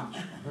 not so much.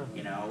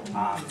 You know,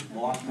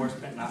 law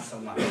enforcement, not so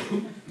much.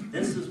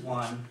 This is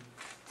one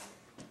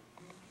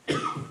you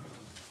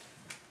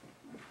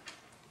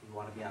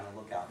want to be on the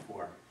lookout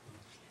for.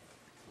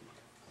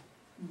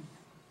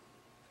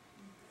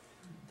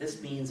 This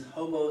means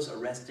hobos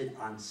arrested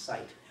on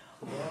sight.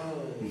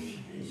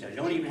 So you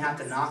don't even have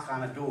to knock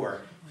on a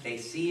door. They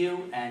see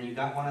you and you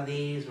got one of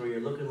these, or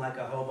you're looking like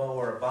a hobo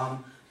or a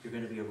bum, you're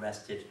going to be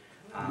arrested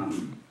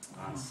on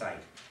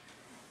sight.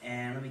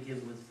 And let me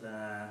give with,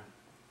 let's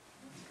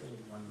go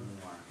with one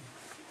more.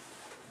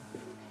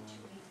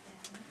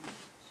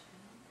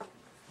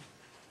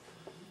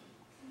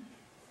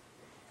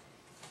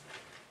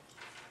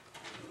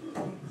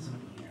 This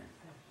one here.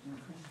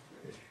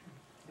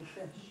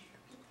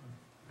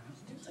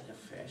 Looks like a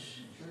fish.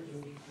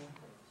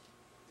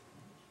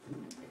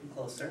 Getting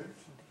closer.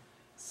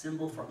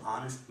 Symbol for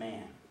honest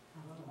man.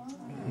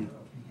 Okay.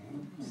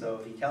 So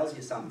if he tells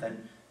you something,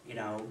 you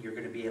know, you're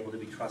going to be able to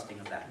be trusting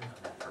of that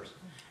person.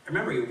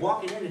 Remember, you're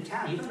walking into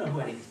town, you don't know who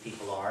any of these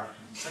people are,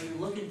 so you're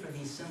looking for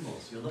these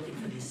symbols, you're looking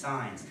for these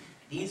signs.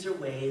 These are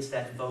ways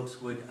that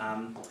folks would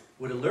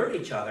alert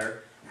each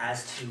other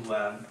as to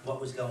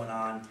what was going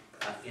on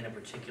in a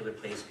particular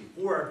place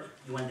before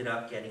you ended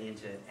up getting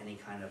into any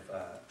kind of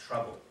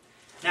trouble.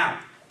 Now,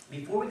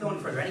 before we go any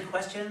further, any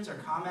questions or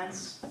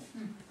comments?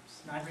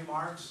 Snide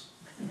remarks?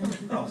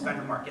 Oh, snide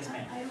remark, yes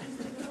ma'am.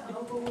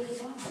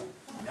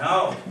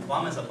 No,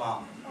 bum is a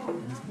bum.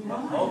 A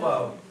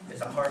hobo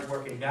is a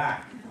hard-working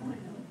guy.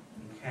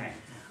 Okay.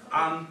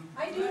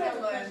 I do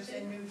have lands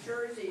in New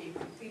Jersey.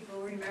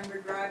 People remember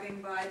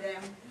driving by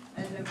them,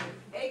 and there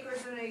were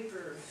acres and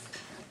acres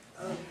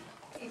of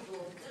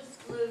people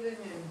just living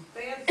in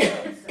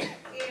bathtubs and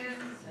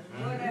inns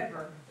and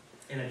whatever.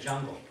 In a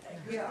jungle.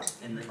 Yeah.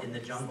 In the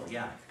jungle,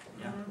 yeah.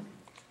 Yeah.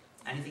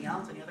 Anything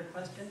else? Any other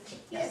questions?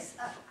 Yes,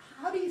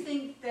 how do you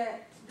think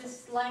that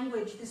this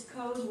language, this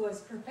code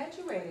was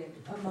perpetuated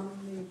among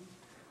the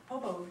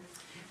hobos?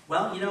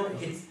 Well, you know,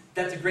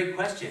 that's a great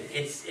question.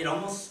 It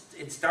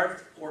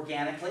starts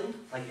organically,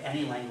 like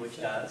any language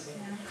does,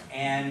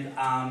 and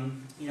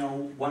you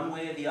know, one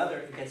way or the other,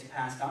 it gets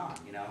passed on.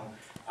 You know,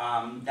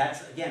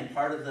 that's again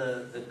part of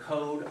the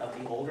code of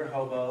the older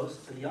hobos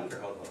to the younger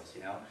hobos.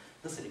 You know,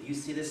 listen, if you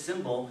see this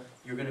symbol,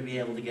 you're going to be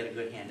able to get a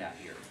good handout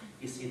here.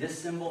 You see this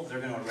symbol, they're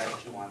going to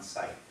arrest you on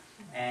sight,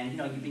 and you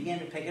know, you begin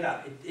to pick it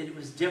up. It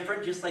was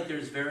different, just like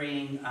there's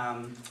varying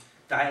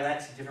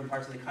dialects in different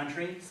parts of the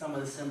country. Some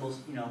of the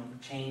symbols, you know,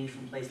 change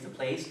from place to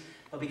place.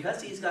 But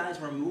because these guys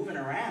were moving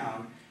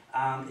around,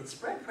 it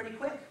spread pretty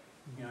quick,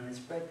 you know, and it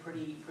spread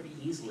pretty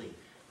easily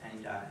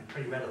and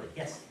pretty readily.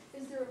 Yes?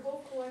 Is there a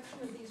whole collection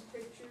of these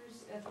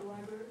pictures at the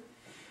library,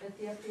 at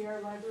the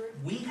FDR library?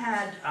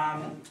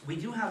 We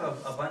do have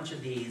a bunch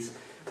of these.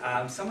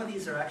 Some of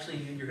these are actually,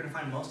 you're going to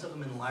find most of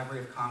them in the Library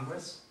of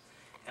Congress.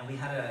 And we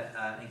had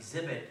an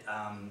exhibit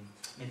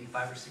maybe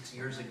 5 or 6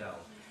 years ago.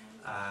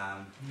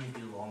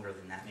 Maybe longer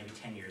than that, maybe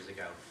 10 years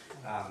ago,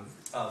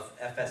 of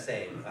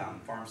FSA,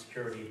 Farm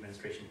Security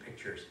Administration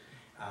pictures.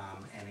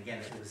 And again,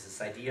 it was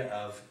this idea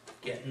of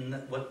getting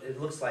what it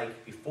looks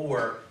like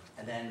before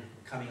and then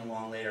coming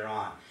along later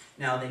on.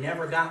 Now, they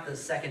never got the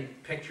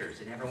second pictures.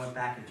 They never went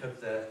back and took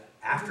the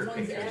after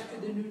pictures. After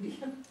the New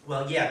Deal?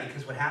 Well, yeah,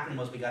 because what happened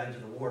was we got into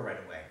the war right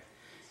away.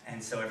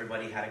 And so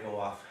everybody had to go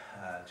off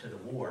to the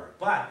war.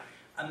 But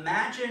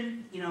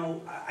imagine, you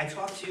know, I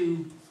talked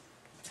to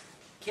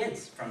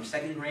kids from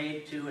 2nd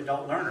grade to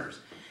adult learners,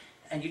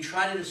 and you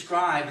try to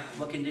describe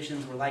what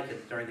conditions were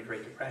like during the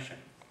Great Depression.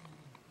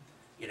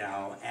 you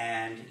know,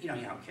 and you know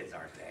how kids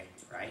are today,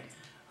 right?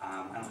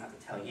 I don't have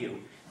to tell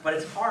you, but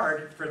it's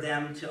hard for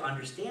them to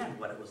understand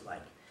what it was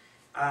like.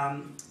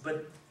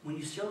 But when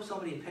you show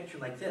somebody a picture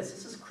like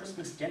this is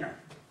Christmas dinner.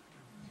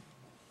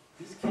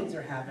 These kids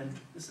are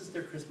this is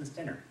their Christmas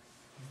dinner.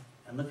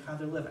 And look how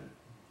they're living.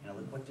 You know,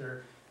 look what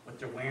they're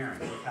wearing,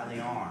 look how they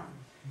are.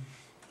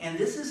 And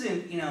this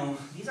isn't, you know,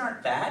 these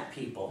aren't bad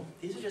people.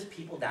 These are just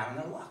people down on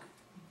their luck.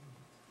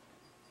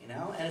 You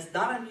know, and it's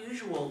not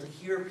unusual to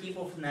hear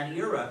people from that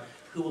era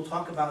who will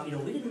talk about, you know,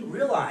 we didn't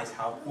realize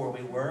how poor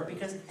we were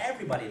because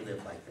everybody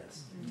lived like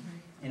this.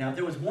 You know, if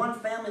there was one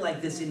family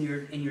like this in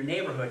your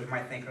neighborhood, you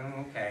might think,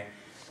 oh, okay,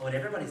 but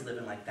everybody's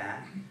living like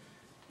that.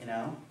 You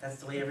know, that's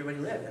the way everybody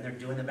lived, and they're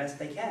doing the best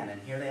they can.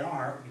 And here they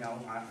are, you know,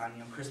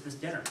 on Christmas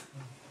dinner.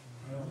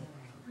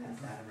 Pass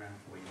that around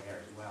for you there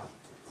as well.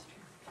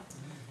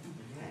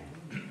 Okay.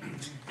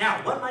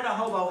 Now, what might a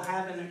hobo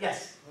have in their?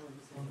 Yes.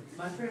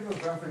 My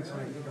favorite reference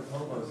when I think of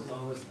hobos is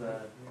always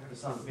the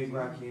song Big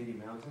Rock Candy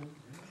Mountain,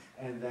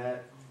 and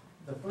that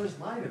the first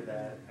line of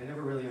that I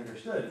never really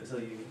understood until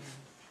you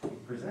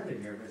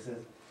presented here. But it says,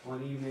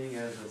 "One evening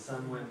as the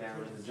sun went down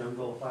and the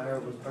jungle fire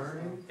was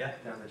burning, Yeah.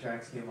 down the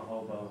tracks came a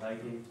hobo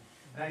hiking."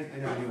 And I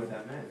never knew what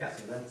that meant. Yeah.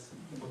 So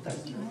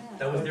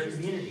That was their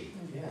community.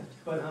 yeah.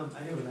 But I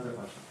do have another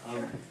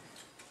question.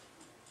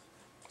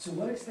 To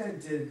what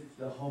extent did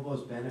the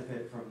hobos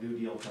benefit from New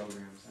Deal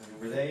programs? I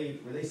mean,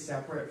 were they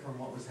separate from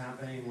what was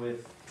happening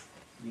with,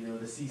 you know,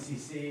 the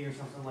CCC or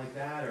something like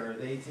that, or are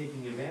they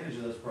taking advantage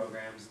of those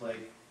programs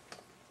like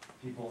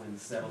people in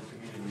settled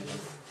communities?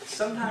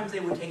 Sometimes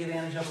they would take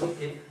advantage of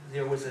it if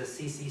there was a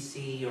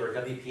CCC or a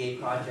WPA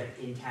project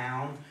in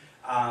town.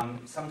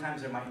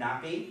 Sometimes there might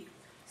not be.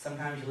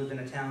 Sometimes you lived in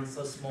a town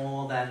so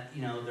small that,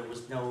 you know, there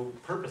was no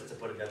purpose to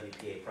put a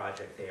WPA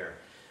project there.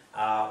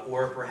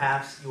 Or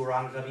perhaps you were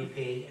on a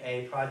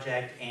WPA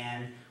project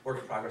and Work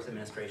in Progress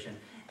Administration,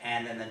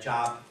 and then the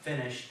job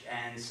finished,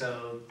 and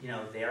so, you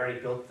know, they already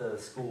built the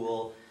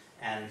school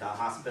and the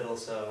hospital,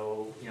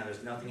 so, you know,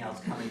 there's nothing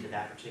else coming to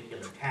that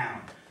particular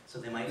town. So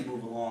they might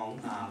move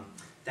along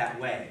that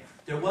way.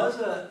 There was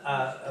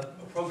a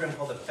program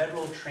called the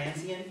Federal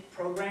Transient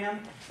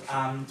Program,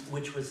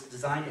 which was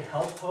designed to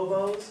help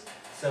hobos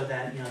so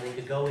that, you know, they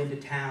could go into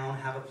town,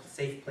 have a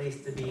safe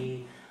place to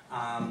be.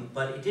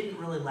 But it didn't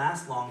really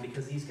last long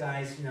because these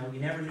guys, you know, you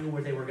never knew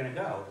where they were going to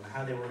go and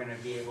how they were going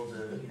to be able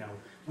to, you know,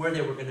 where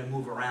they were going to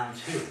move around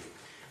to.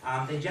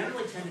 They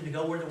generally tended to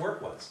go where the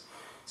work was.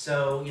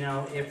 So, you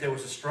know, if there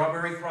was a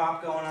strawberry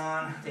crop going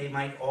on, they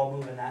might all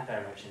move in that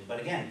direction. But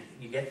again,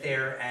 you get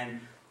there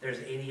and there's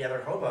 80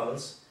 other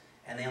hobos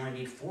and they only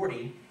need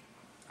 40.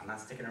 I'm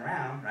not sticking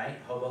around, right?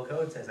 Hobo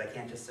code says I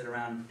can't just sit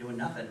around doing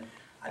nothing.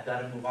 I've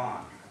got to move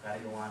on. I've got to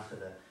go on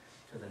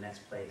to the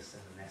next place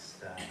and the next,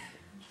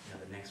 you know,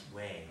 the next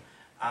way.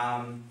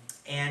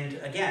 And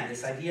again,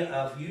 this idea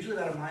of usually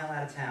about a mile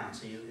out of town,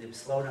 so it's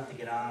slow enough to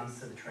get on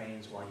to the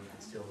trains while you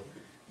can still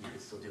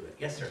do it.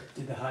 Yes, sir?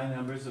 Did the high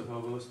numbers of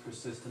hobos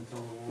persist until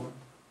the war?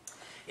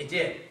 It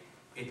did.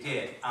 It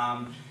did.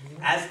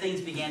 As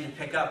things began to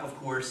pick up, of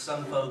course,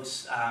 some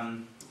folks,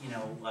 you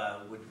know,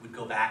 would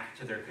go back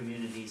to their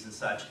communities and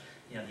such.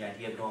 You know, the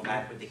idea of going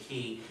back with the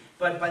key.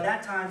 But by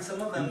that time, some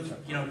of them,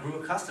 you know, grew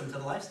accustomed to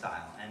the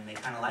lifestyle and they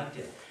kind of liked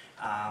it.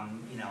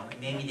 You know,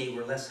 maybe they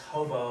were less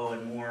hobo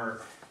and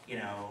more, you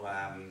know,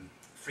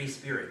 free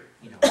spirit,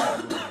 you know,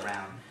 moving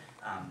around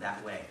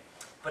that way.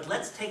 But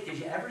let's take, did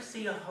you ever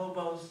see a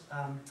hobo's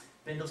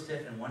bindle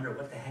stiff and wonder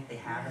what the heck they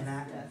have in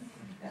that?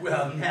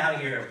 Well, now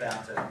you're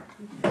about to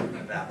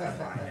find out.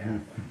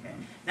 Okay.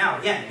 Now,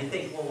 again, you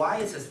think, well, why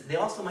is this? They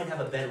also might have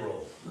a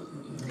bedroll.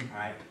 All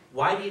right.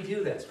 Why do you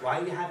do this? Why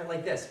do you have it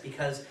like this?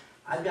 Because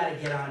I've got to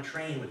get on a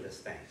train with this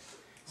thing.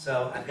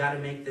 So I've got to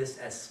make this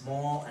as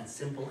small and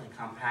simple and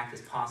compact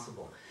as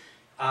possible.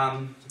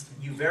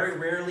 You very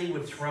rarely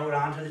would throw it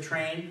onto the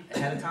train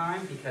ahead of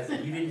time because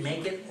if you didn't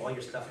make it, all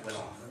your stuff went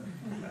off.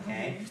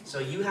 Okay? So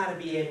you had to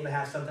be able to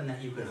have something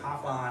that you could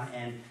hop on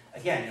and,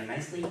 again, you know,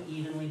 nicely,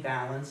 evenly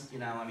balanced. You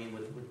know, I mean,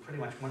 with pretty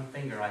much one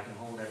finger I can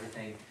hold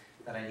everything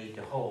that I need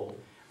to hold.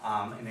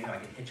 And maybe I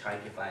can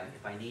hitchhike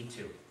if I need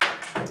to.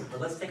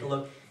 But let's take a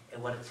look at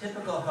what a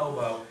typical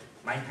hobo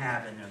might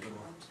have in their little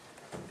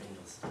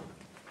bindles.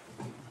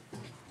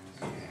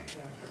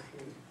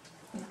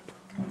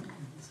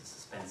 This is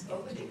suspense.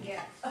 What would you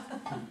get?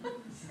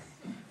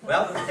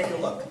 Well, let's take a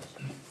look.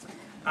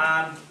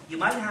 You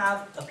might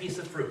have a piece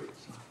of fruit,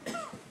 all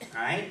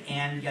right?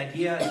 And the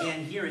idea,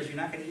 again, here is you're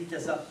not going to eat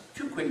this up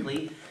too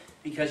quickly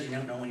because you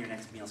don't know when your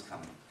next meal's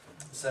coming.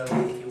 So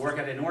if you work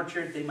at an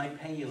orchard, they might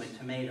pay you in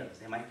tomatoes.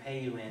 They might pay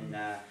you in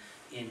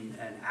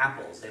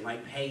apples. They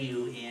might pay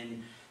you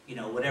in, you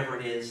know, whatever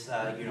it is,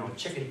 you know, a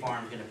chicken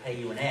farm's going to pay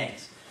you in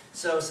eggs.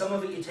 So some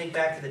of it you take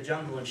back to the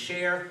jungle and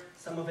share.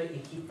 Some of it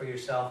you keep for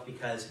yourself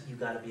because you've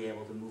got to be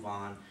able to move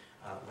on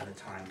when the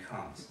time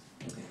comes.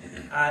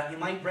 You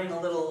might bring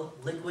a little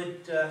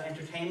liquid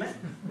entertainment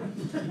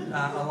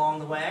along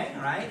the way,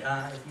 right?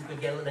 If you could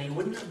get it, then you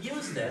wouldn't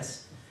abuse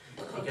this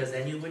because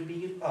then you would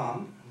be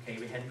Okay,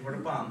 you're heading toward a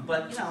bum.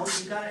 But, you know,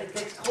 it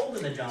gets cold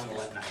in the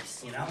jungle at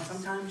night, you know?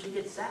 Sometimes you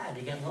get sad,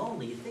 you get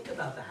lonely. You think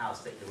about the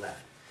house that you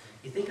left.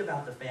 You think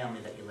about the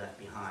family that you left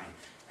behind.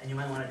 And you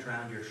might want to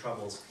drown your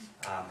troubles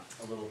a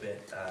little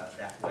bit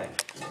that way.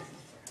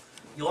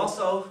 You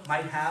also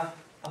might have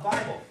a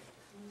Bible,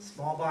 a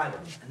small Bible.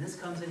 And this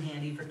comes in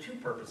handy for two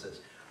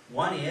purposes.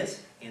 One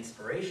is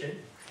inspiration.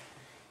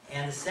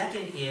 And the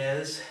second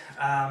is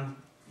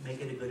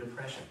making a good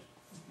impression.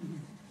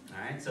 All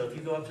right, so if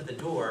you go up to the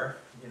door,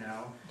 you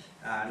know,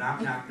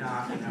 knock, knock,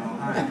 knock, you know,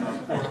 hi, I'm a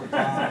poor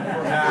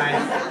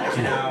guy,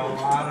 you know,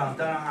 I'm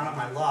done on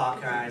my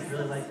lock, I'd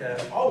really like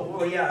to, oh,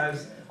 well, yeah,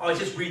 I was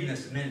just reading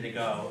this a minute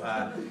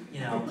ago,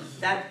 you know,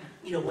 that,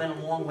 you know, went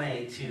a long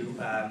way to, you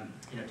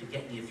know, to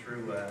getting you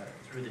through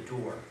the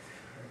door.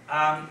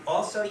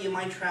 Also, you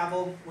might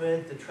travel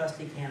with the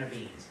trusty can of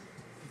beans.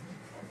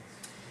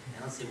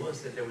 And let's see, what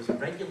was it? There was a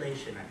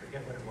regulation, I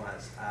forget what it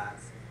was,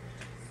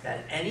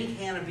 that any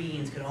can of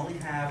beans could only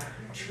have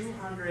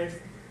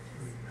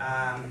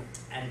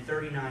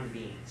 239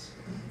 beans.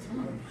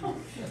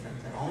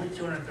 Only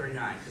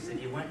 239, because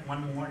if you went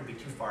one more, it'd be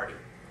too farty.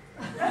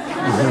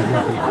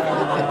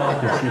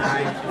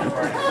 239, too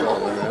farty.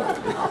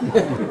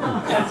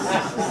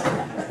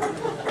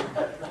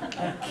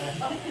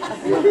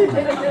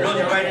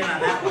 Really right in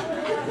on that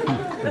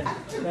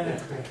one.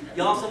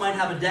 You also might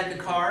have a deck of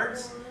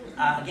cards,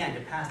 again,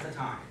 to pass the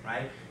time,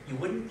 right? You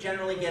wouldn't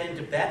generally get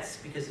into bets,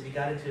 because if you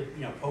got into,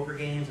 you know, poker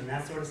games and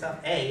that sort of stuff,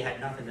 A, you had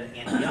nothing to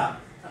ante you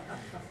up,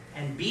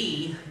 and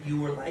B,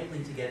 you were likely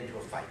to get into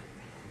a fight.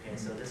 Okay,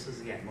 so this was,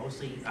 again,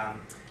 mostly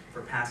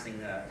for passing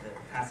the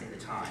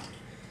time.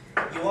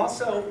 You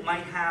also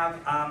might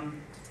have a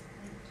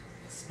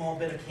small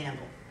bit of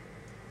candle,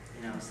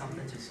 you know,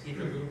 something to give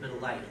you a little bit of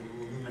light, a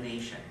little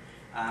illumination.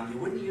 You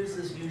wouldn't use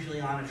this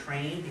usually on a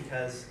train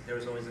because there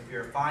was always a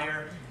fear of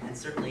fire, and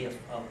certainly a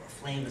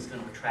flame is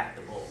going to attract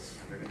the bulls. You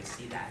know, they're going to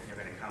see that, and they're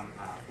going to come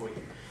for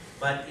you.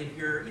 But if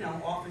you're, you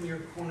know, off in your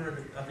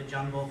corner of the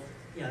jungle,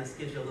 you know, this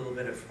gives you a little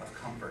bit of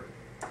comfort.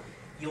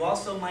 You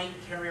also might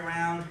carry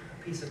around a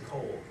piece of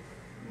coal,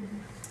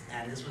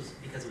 and this was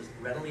because it was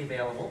readily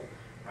available,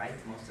 right?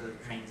 Most of the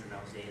trains in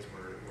those days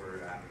were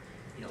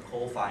you know,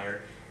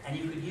 coal-fired. And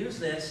you could use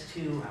this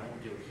to, I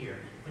won't do it here,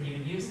 but you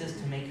could use this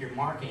to make your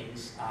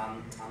markings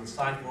on the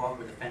sidewalk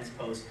or the fence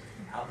post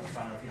out in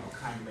front of, you know, a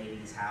kind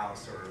lady's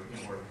house, or,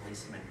 you know, where a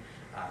policeman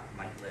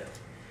might live.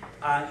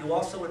 You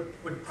also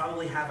would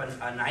probably have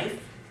a knife,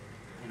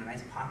 you know, a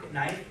nice pocket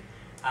knife.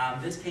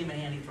 This came in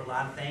handy for a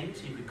lot of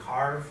things. You could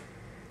carve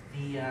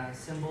the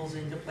symbols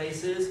into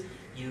places.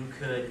 You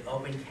could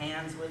open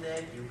cans with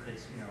it. You could,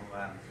 you know,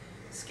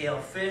 scale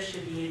fish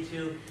if you needed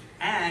to,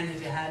 and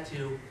if you had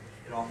to,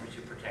 it offers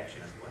you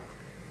protection as well.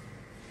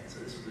 Okay, so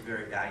this was a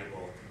very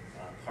valuable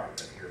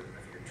part of your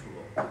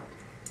tool.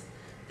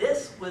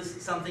 This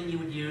was something you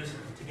would use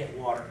to get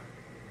water.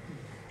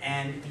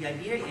 And the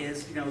idea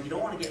is, you know, you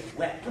don't want to get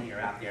wet when you're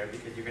out there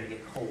because you're going to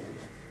get cold.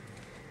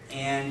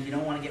 And you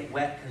don't want to get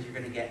wet because you're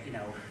going to get, you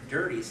know,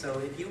 dirty. So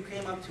if you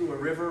came up to a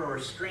river or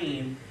a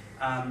stream,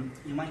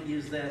 you might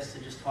use this to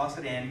just toss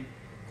it in,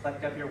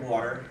 collect up your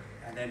water,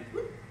 and then,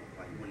 well,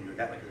 you wouldn't do it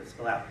that way because it would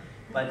spill out.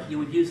 But you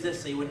would use this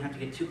so you wouldn't have to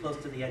get too close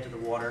to the edge of the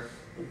water,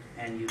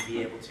 and you'd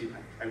be able to,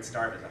 I would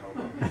starve as a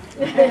hobo.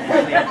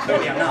 Clearly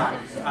I'm not.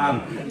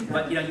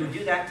 But you know, you would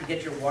do that to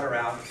get your water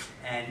out,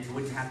 and you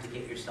wouldn't have to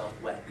get yourself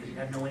wet because you'd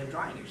have no way of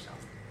drying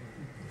yourself.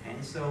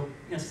 And so,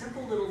 you know,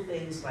 simple little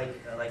things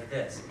like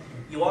this.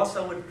 You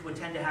also would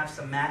tend to have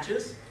some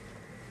matches,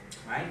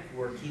 right,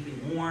 for keeping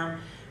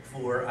warm,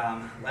 for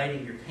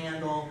lighting your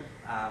candle,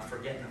 for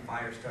getting a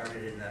fire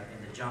started in the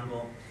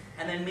jungle,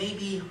 and then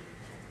maybe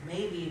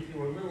if you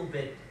were a little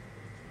bit,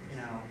 you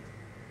know,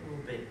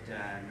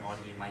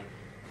 naughty, you might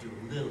do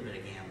a little bit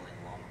of gambling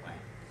along the way.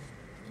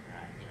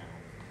 You know,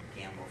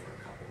 gamble for a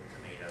couple of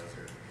tomatoes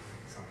or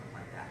something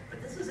like that.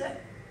 But this is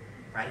it,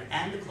 right?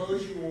 And the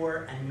clothes you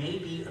wore, and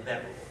maybe a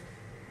bedroll,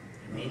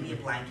 and maybe a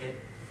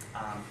blanket,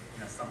 you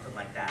know, something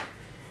like that.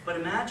 But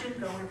imagine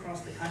going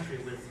across the country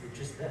with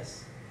just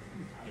this,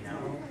 you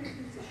know.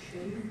 To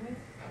shave with,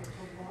 to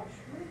wash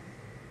with?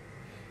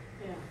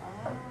 Yeah.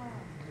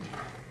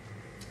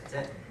 That's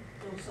it.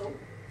 No soap?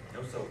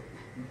 No soap.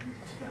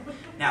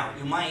 Now,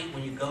 you might,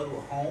 when you go to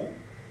a home,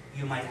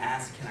 you might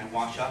ask, can I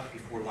wash up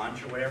before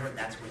lunch or whatever?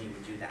 That's when you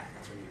would do that.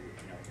 That's when you would,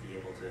 you know, be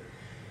able to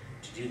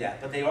do that.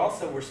 But there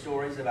also were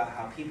stories about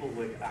how people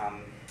would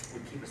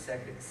keep a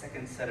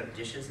second set of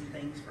dishes and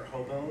things for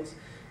hobos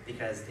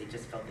because they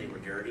just felt they were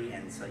dirty,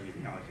 and so you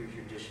know, here's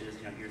your dishes,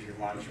 you know, here's your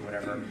lunch or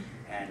whatever,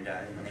 and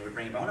when they would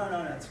bring it, oh no,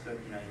 that's good,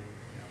 you know,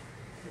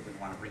 they would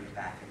want to bring it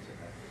back into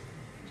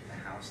the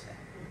house then.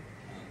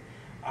 Okay.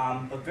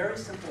 But very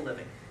simple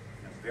living,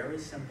 you know, very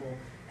simple,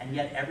 and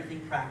yet everything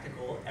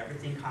practical,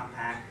 everything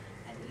compact,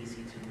 and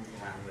easy to move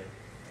around with,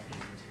 and easy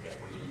to get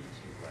where you need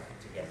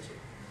to get to.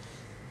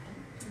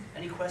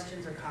 Any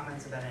questions or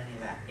comments about any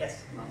of that?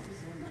 Yes?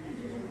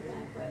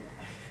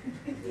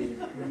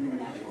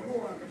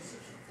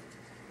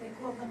 They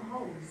called them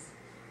hobos.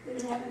 They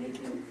didn't have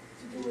anything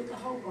to do with the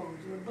hobos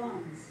or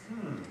bums.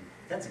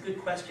 That's a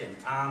good question.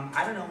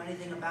 I don't know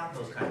anything about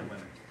those kind of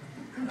women.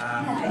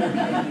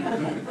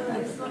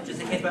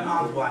 Just in case my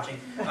mom's watching.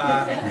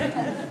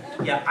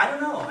 Yeah, I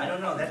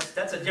don't know.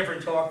 That's a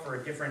different talk for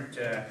a different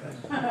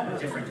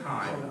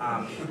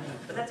time.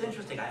 But that's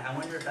interesting. I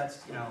wonder if that's,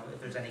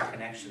 if there's any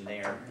connection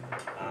there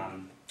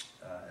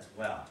as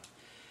well.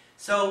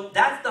 So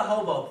that's the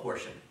hobo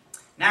portion.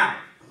 Now,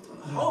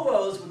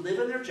 hobos would live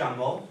in their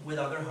jungle with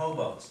other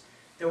hobos.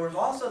 There were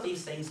also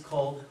these things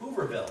called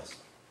Hoovervilles.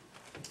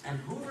 And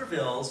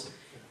Hoovervilles,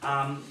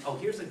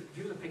 here's a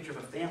picture of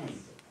a family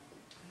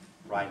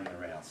riding the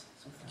rails.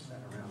 Sometimes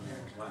that around there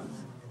as well.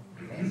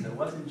 Okay, so it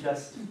wasn't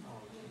just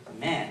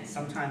men,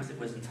 sometimes it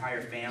was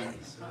entire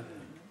families.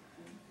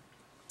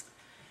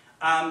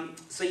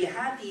 So you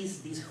had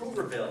these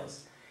Hoovervilles.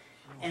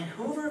 And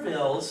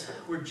Hoovervilles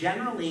were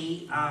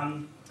generally,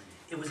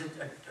 it was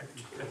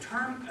a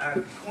term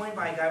coined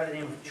by a guy by the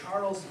name of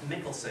Charles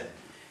Mickelson,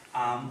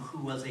 who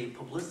was a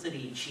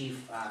publicity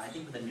chief, I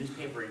think with a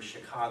newspaper in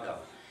Chicago.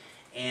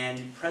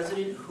 And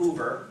President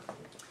Hoover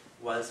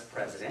was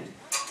president,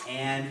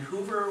 and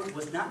Hoover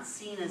was not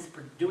seen as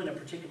doing a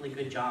particularly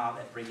good job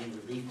at bringing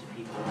relief to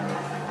people with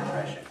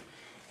depression.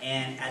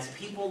 And as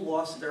people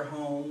lost their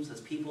homes,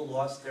 as people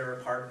lost their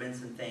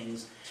apartments and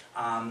things,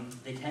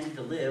 they tended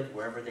to live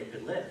wherever they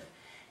could live.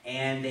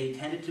 And they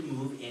tended to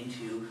move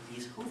into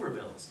these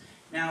Hoovervilles.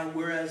 Now,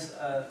 whereas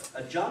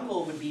a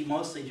jungle would be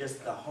mostly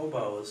just the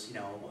hobos,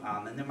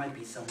 and there might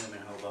be some women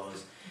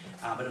hobos,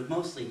 but it was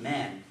mostly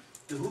men,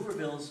 the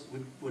Hoovervilles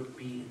would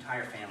be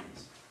entire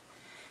families.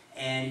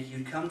 And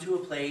you'd come to a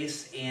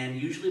place, and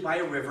usually by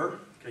a river,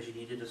 because you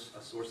needed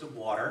a source of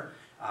water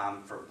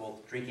for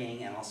both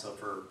drinking and also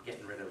for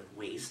getting rid of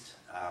waste,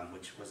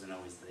 which wasn't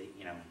always the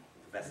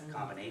best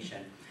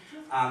combination.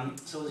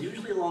 So it was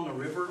usually along a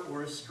river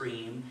or a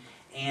stream,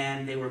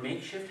 and they were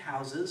makeshift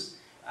houses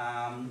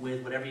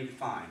with whatever you could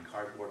find,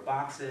 cardboard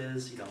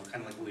boxes,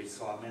 kind of like what we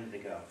saw a minute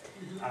ago.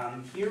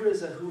 Here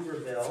is a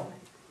Hooverville.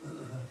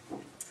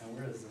 And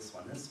where is this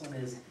one? This one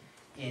is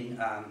in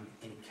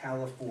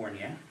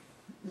California.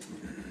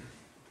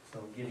 So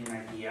I'll give you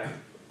an idea.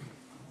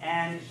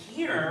 And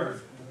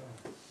here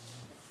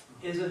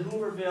is a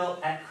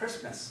Hooverville at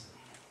Christmas.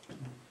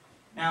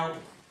 Now,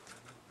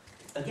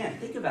 again,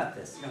 think about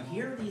this.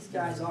 Here these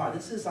guys are.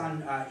 This is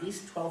on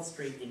East 12th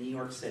Street in New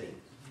York City.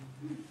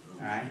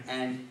 All right,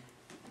 and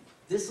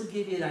this will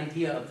give you an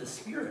idea of the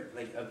spirit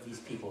of these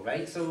people,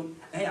 right? So,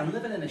 hey, I'm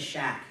living in a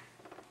shack.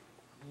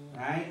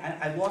 All right,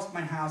 I lost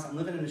my house. I'm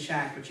living in a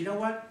shack, but you know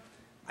what?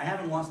 I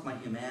haven't lost my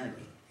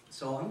humanity.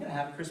 So I'm going to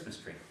have a Christmas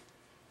tree.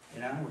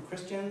 We're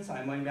Christians.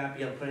 I might not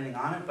be able to put anything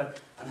on it, but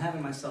I'm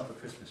having myself a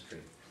Christmas tree.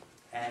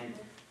 And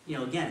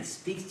again, it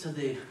speaks to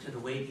the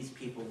way these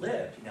people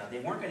lived. They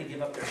weren't going to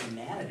give up their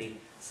humanity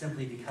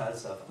simply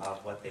because of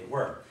what they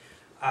were.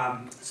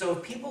 So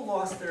if people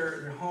lost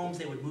their homes,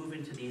 they would move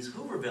into these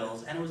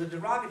Hoovervilles, and it was a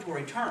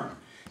derogatory term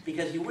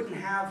because you wouldn't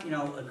have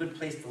a good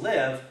place to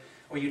live,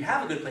 or you'd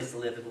have a good place to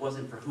live if it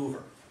wasn't for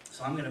Hoover.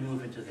 So I'm going to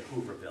move into the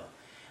Hooverville.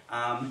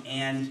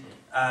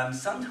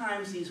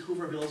 Sometimes these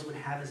Hoovervilles would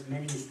have as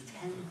many as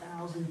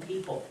 10,000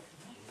 people.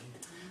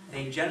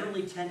 They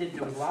generally tended,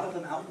 there was a lot of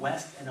them out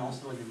west and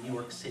also in the New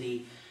York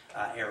City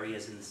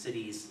areas in the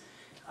cities.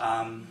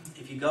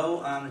 If you go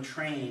on the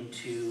train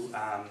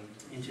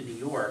into New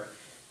York,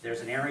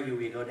 there's an area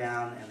where you go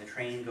down and the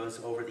train goes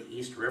over the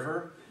East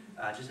River.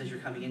 Just as you're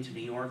coming into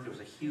New York, there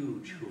was a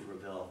huge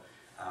Hooverville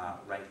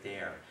right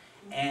there.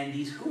 And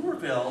these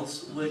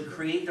Hoovervilles would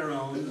create their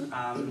own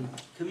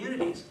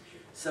communities.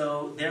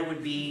 So there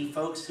would be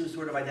folks who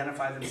sort of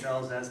identify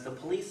themselves as the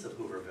police of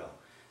Hooverville.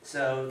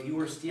 So if you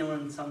were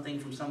stealing something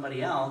from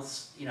somebody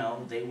else,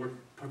 they would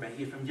prevent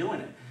you from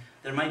doing it.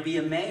 There might be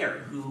a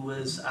mayor who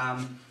was,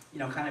 kind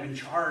of in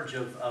charge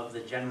of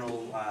the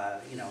general,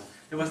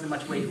 there wasn't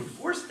much way to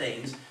enforce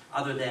things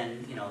other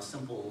than,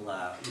 simple,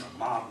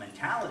 mob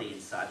mentality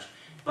and such.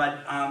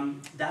 But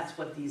that's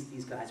what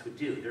these guys would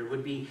do. There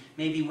would be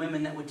maybe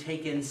women that would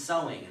take in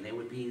sewing, and they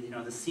would be,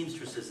 the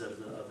seamstresses of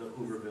the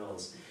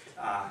Hoovervilles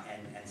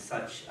and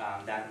such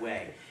that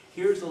way.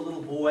 Here's a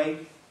little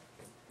boy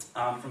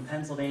from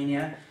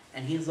Pennsylvania,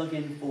 and he's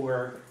looking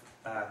for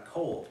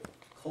coal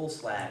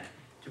slag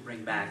to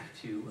bring back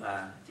to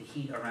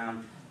heat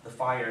around the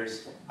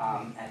fires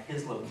at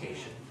his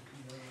location.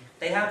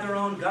 They have their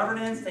own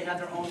governance, they have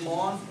their own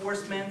law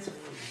enforcement,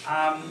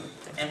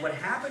 and what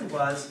happened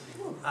was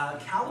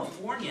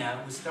California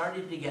was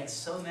starting to get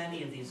so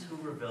many of these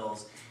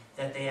Hoovervilles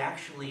that they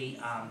actually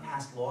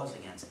passed laws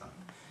against them.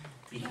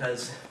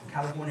 Because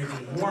California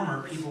being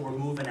warmer, people were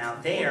moving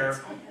out there,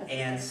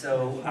 and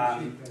so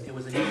it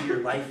was an easier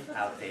life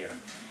out there.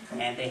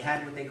 And they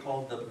had what they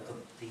called the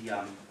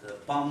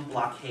bum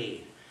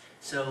blockade.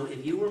 So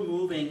if you were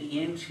moving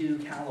into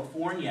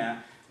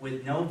California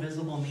with no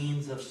visible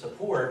means of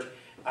support,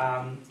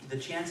 the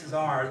chances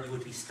are you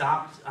would be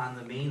stopped on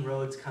the main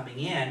roads coming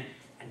in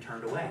and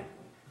turned away.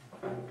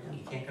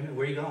 You can't come in.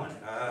 Where are you going?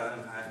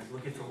 I'm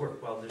looking for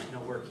work. Well, there's no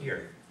work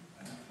here.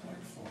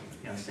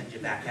 Send you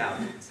back out,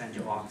 send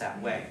you off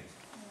that way.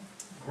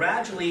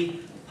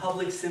 Gradually,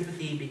 public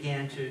sympathy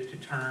began to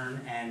turn,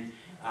 and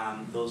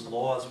those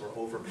laws were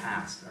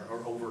overpassed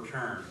or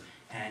overturned,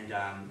 and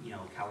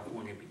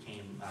California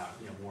became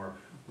more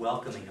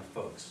welcoming of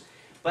folks.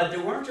 But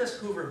there weren't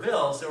just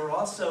Hoovervilles, there were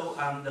also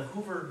the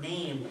Hoover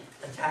name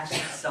attached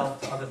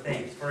itself to other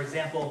things. For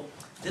example,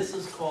 this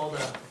is called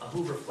a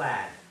Hoover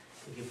flag.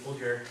 If you pulled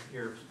your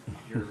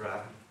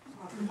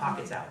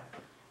pockets out,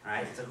 all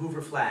right? It's a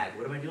Hoover flag.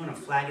 What am I doing? I'm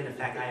flagging the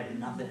fact I have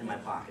nothing in my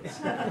pockets,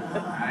 all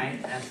right?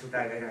 That's what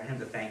I got him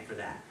to thank for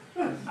that.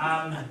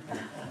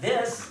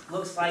 This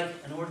looks like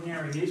an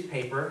ordinary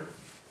newspaper,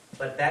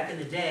 but back in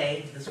the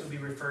day, this would be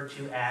referred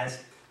to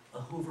as a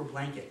Hoover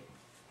blanket.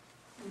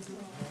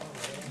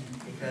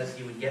 Because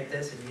you would get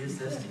this and use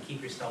this to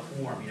keep yourself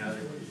warm.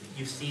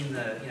 You've seen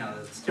the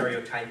the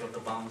stereotype of the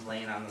bums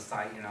laying on the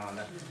side, on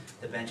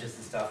the benches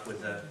and stuff with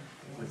the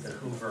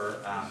Hoover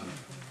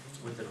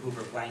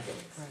blanket.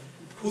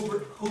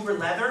 Hoover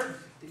leather,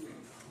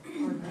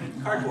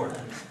 cardboard.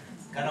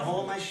 Got a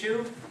hole in my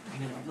shoe? I'm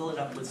gonna fill it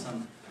up with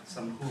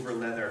some Hoover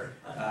leather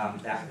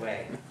that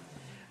way.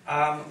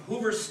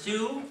 Hoover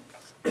stew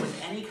was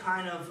any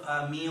kind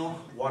of meal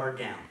watered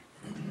down.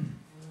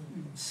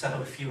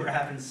 So if you were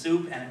having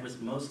soup and it was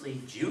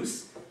mostly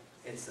juice,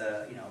 it's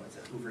a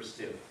Hoover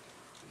stew,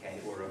 okay,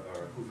 or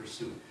a Hoover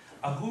soup.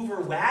 A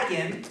Hoover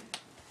wagon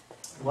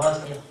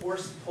was a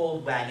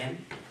horse-pulled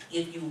wagon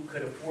if you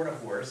could afford a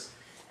horse,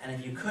 and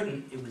if you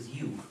couldn't, it was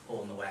you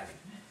pulling the wagon.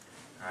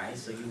 All right,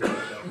 so you were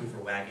the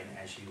Hoover wagon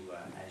as you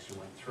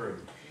went through.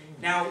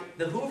 Now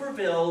the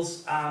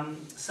Hoovervilles,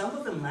 some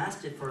of them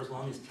lasted for as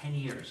long as 10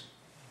 years.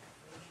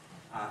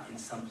 In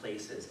some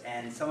places,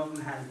 and some of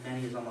them had as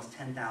many as almost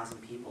 10,000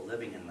 people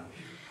living in them.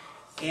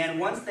 And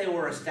once they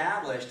were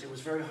established, it was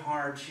very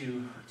hard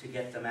to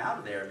get them out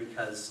of there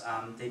because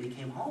they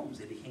became homes,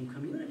 they became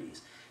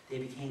communities, they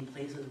became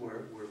places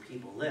where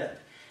people lived.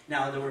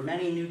 Now, there were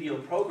many New Deal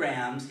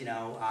programs,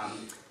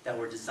 that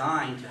were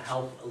designed to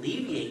help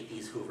alleviate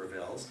these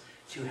Hoovervilles,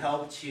 to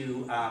help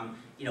to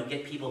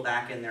get people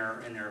back in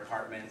their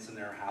apartments and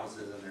their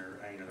houses and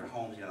their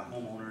homes, the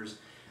homeowners,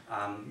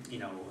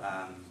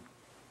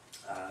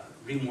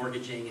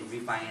 remortgaging and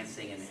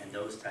refinancing and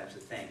those types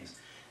of things.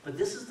 But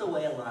this is the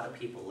way a lot of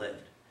people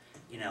lived.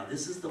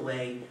 This is the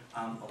way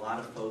a lot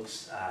of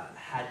folks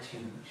had to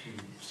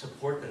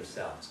support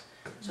themselves.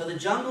 So the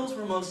Jungles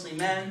were mostly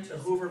men, the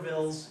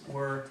Hoovervilles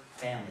were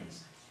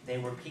families. They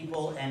were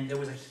people, and there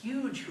was a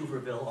huge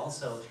Hooverville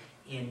also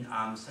in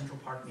Central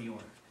Park, New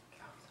York,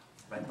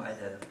 right by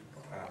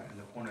in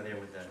the corner there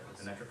with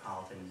the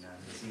Metropolitan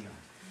Museum.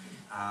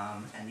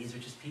 And these are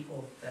just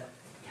people that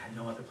had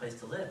no other place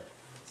to live.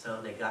 So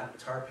they got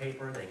tar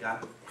paper, they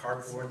got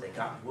cardboard, they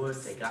got wood,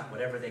 they got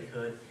whatever they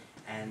could,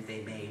 and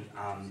they made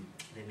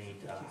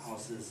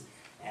houses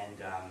and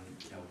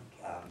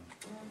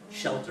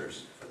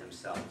shelters for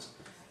themselves,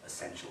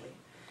 essentially.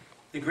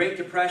 The Great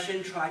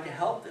Depression tried to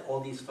help all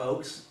these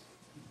folks.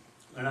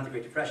 Well, not the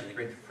Great Depression. The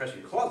Great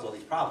Depression caused all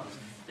these problems.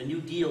 The New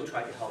Deal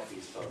tried to help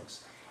these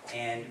folks,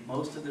 and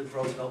most of the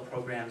Roosevelt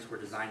programs were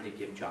designed to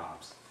give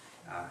jobs.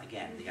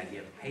 Again, the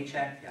idea of a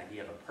paycheck, the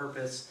idea of a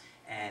purpose,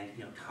 and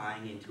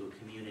tying into a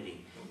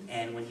community.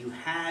 And when you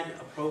had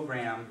a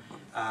program,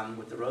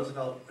 what the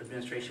Roosevelt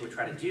administration would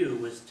try to do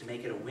was to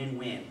make it a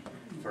win-win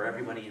for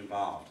everybody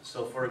involved.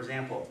 So for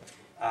example,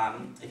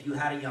 if you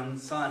had a young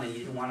son and you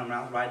didn't want him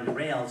out riding the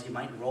rails, you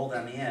might enroll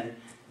them in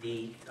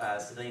the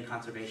Civilian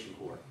Conservation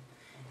Corps.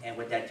 And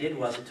what that did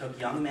was it took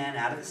young men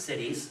out of the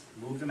cities,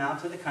 moved them out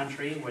to the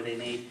country where they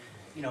made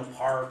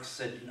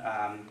parks and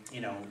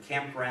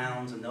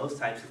campgrounds and those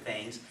types of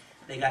things.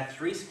 They got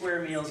 3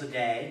 square meals a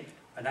day,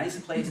 a nice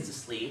place to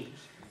sleep.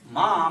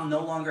 Mom no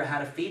longer had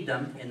to feed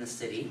them in the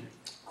city.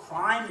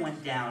 Crime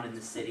went down in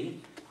the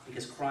city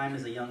because crime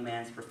is a young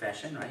man's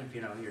profession, right? If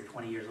you're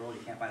 20 years old,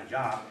 you can't find a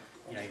job,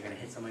 you're going to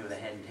hit somebody with a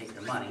head and take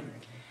their money.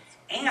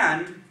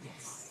 And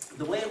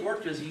the way it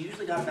worked was you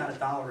usually got about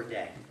 $1 a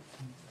day,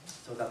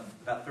 so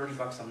about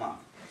 $30 a month.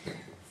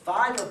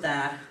 5 of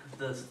that,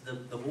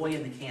 the boy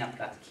in the camp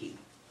got to keep.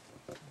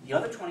 The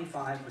other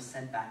 25 was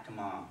sent back to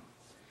mom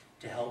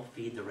to help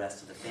feed the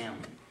rest of the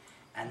family.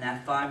 And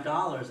that $5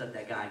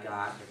 that guy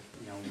got,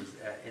 was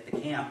at the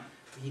camp,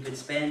 he could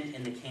spend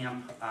in the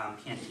camp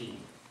canteen.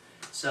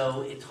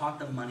 So it taught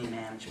them money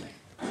management.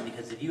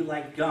 Because if you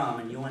liked gum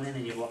and you went in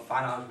and you bought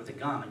 $5 worth of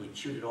gum and you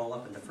chewed it all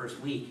up in the first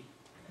week,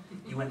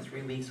 you went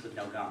 3 weeks with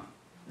no gum.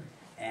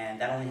 And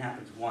that only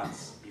happens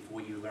once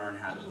before you learn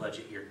how to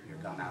budget your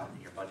gum out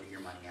and budget your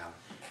money out,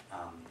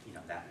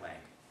 that way.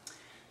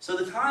 So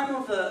the time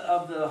of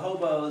the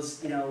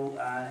hobos, and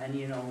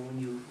when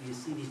you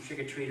see these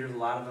trick-or-treaters, a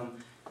lot of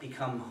them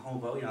become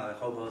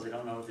hobos, they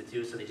don't know what to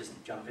do, so they just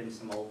jump into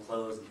some old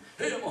clothes and,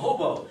 hey, I'm a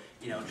hobo,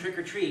 trick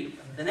or treat.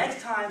 The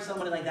next time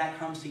somebody like that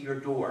comes to your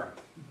door,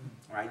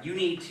 all right, you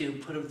need to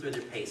put them through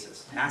their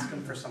paces. Ask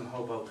them for some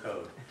hobo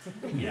code.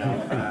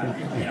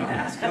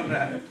 Ask them,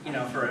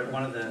 for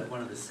one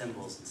of the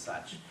symbols and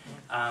such.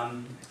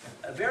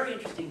 A very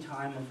interesting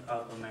time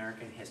of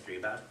American history.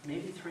 About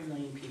maybe 3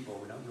 million people,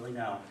 we don't really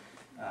know,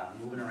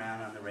 moving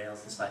around on the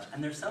rails and such.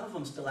 And there's some of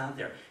them still out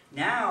there.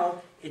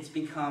 Now it's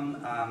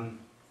become,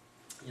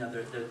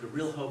 the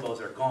real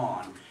hobos are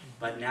gone,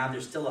 but now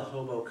there's still a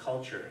hobo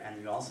culture,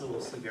 and you also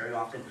will see very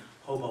often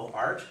hobo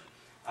art,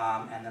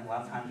 and then a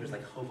lot of times there's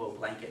like hobo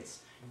blankets,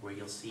 where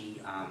you'll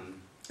see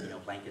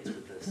blankets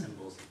with the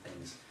symbols and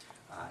things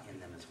in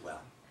them as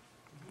well.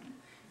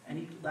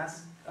 Any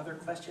last other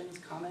questions,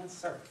 comments,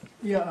 sir?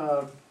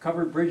 Yeah,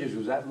 covered bridges,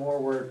 was that more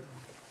where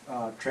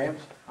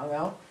tramps hung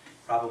out?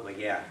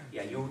 Probably, yeah,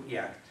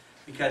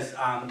 because,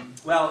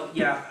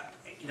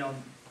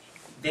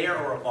 there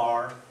or a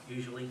bar,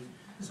 usually,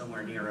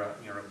 somewhere near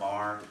a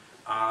bar.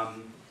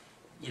 Again,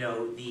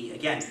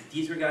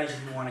 these were guys you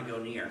didn't want to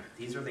go near.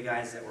 These were the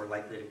guys that were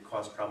likely to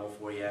cause trouble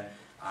for you,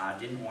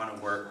 didn't want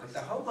to work. But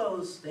the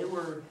hobos, they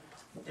were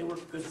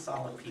good,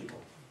 solid people.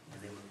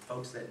 They were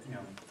folks that,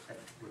 that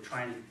were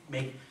trying to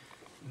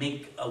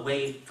make a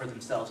way for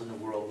themselves in the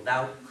world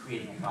without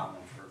creating a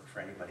problem for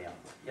anybody else.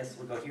 Yes,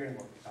 we'll go here and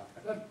we'll talk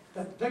about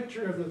That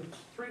picture of the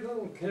three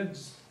little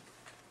kids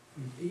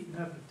eating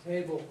at the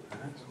table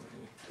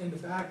in the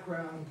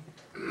background,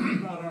 I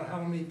don't know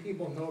how many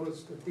people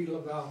noticed the De La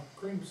Val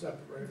cream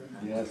separator.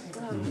 Yes.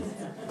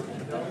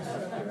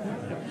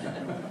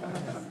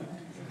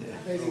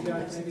 Maybe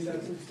that's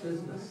its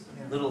business.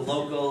 Little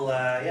local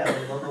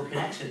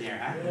connection there,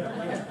 huh?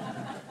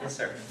 Yes,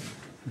 sir.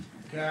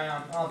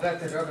 Yeah, I'll bet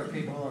that other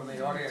people in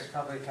the audience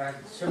probably had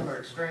similar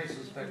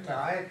experiences, but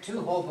I had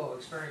two hobo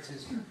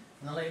experiences in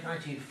the late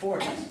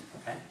 1940s.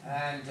 Okay.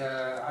 And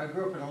I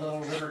grew up in a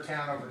little river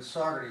town over in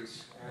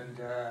Saugerties, and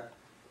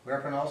we were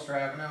up in Ulster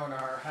Avenue, and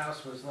our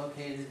house was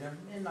located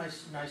in a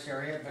nice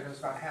area, but it was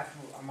about half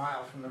a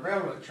mile from the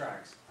railroad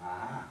tracks.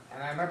 Ah.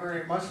 And I remember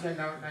it must have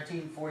been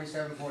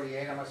 1947,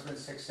 48, I must have been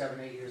 6, 7,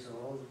 8 years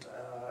old,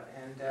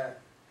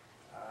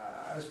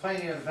 I was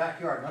playing in the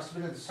backyard. It must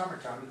have been in the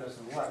summertime because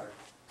of the weather.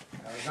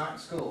 I was not in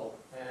school,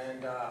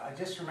 and I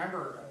just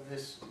remember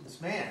this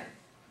man,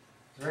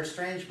 a very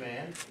strange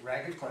man,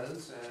 ragged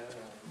clothes,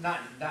 not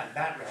that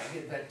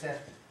ragged, but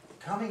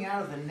coming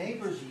out of the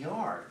neighbor's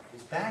yard,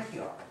 his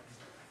backyard,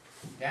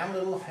 down a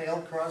little hill,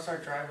 across our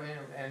driveway,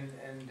 and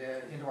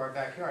into our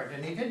backyard.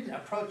 And he didn't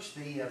approach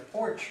the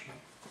porch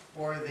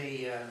or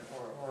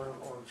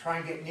or try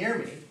and get near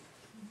me,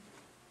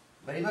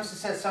 but he must have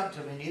said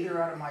something to me,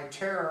 either out of my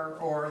terror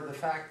or the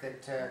fact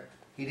that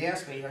he'd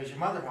asked me, "Is your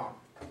mother home?"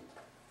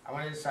 I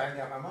went inside and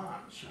got my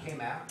mom. She came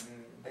out,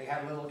 and they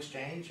had a little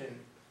exchange, and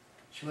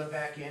she went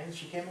back in, and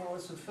she came over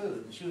with some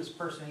food. And she was a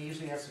person who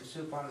usually had some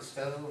soup on the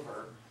stove,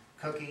 or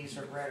cookies,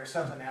 or bread, or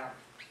something out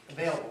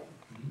available.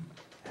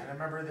 And I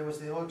remember there was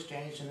the little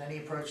exchange, and then he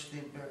approached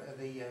the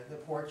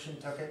porch and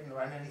took it and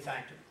went, and he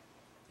thanked her.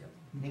 Yep.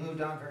 And he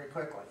moved on very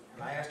quickly.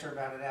 And I asked her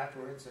about it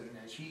afterwards, and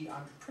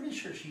I'm pretty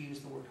sure she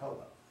used the word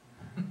hobo.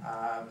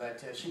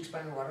 But she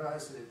explained what it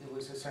was. It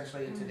was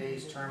essentially, in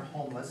today's term,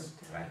 homeless.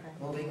 Right.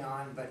 Moving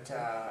on, but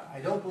I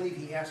don't believe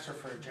he asked her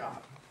for a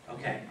job.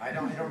 Okay. I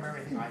don't remember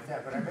anything like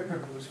that, but I remember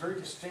it was very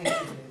distinct.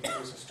 It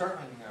was a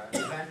startling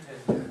event,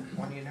 and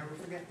one you never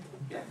forget.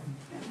 Yeah.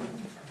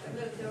 I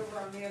lived over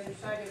on the other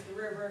side of the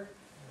river,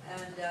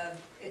 and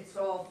it's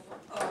all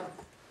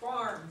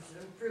farms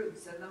and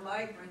fruits, and the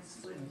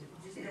migrants would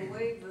just a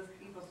wave of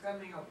people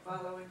coming up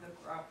following the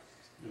crops.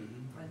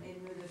 When they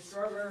knew the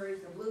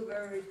strawberries, the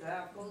blueberries, the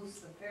apples,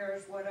 the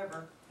pears,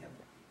 whatever. Yep.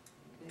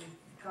 They'd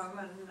come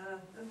and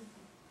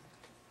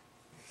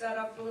set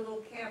up a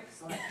little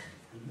campsite.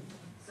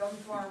 Some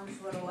farms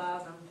would allow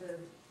them to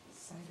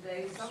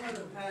stay. Some of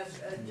them had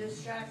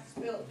just shacks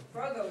built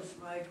for those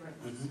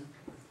migrants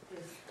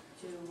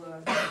to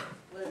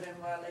live in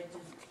while they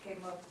just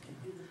came up to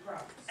do the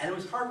crops. And it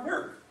was hard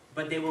work,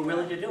 but they were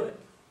willing to do it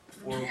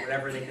for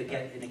whatever they could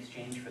get in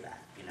exchange for that,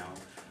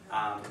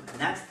 And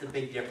that's the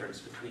big difference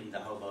between the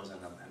hobos and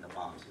the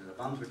bums. The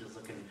bums were just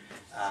looking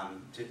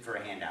for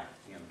a handout.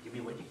 Give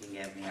me what you can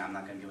give me. I'm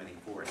not going to do anything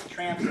for it. The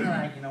tramps, all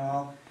right,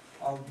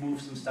 I'll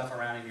move some stuff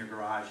around in your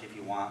garage if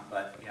you want,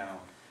 but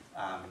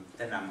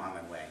then I'm on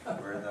my way.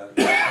 Where the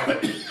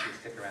hobos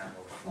stick around a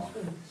little bit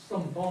longer.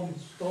 Some bum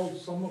stole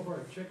some of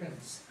our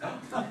chickens.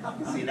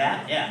 See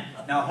that? Yeah.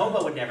 Now a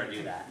hobo would never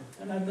do that.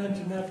 And I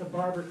mentioned that to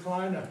Barbara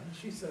Kleiner, and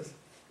she says,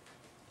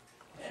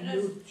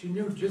 she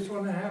knew just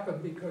when it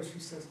happened, because she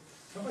says,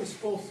 somebody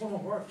stole some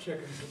of our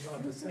chickens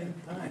about the same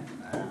time.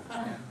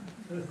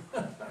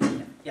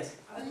 Yes?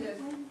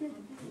 When did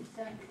the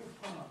Central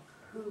Park,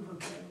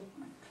 Hooverville,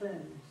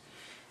 close?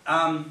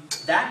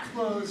 That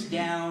closed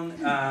down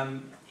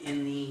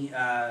in the,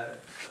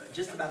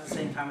 just about the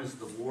same time as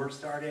the war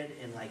started,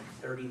 in like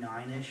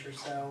 39-ish or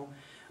so.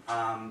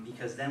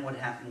 Because then what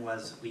happened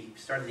was we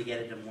started to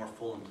get into more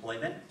full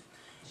employment.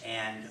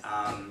 And,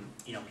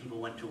 people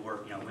went to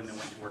work, women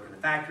went to work in the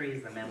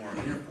factories, the men wore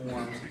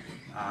uniforms,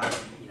 and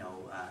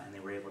they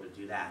were able to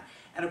do that.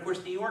 And of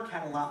course, New York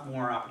had a lot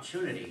more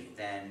opportunity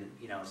than,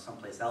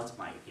 someplace else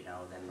might,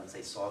 than let's say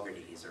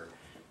Saugerties or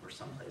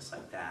someplace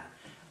like that.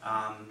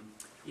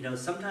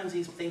 Sometimes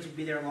these things would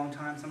be there a long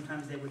time,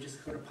 sometimes they would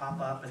just sort of pop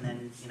up, and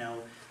then,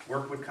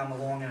 work would come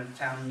along in a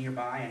town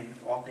nearby, and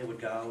off they would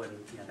go, and,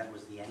 that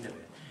was the end of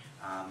it.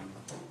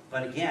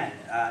 But again,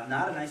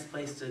 not a nice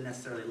place to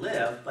necessarily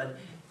live, but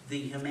the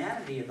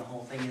humanity of the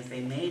whole thing is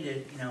they made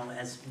it, you know,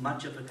 as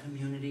much of a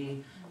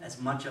community, as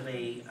much of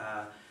a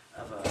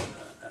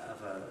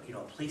you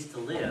know, place to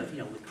live, you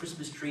know, with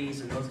Christmas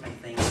trees and those kind of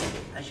things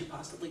as you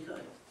possibly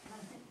could.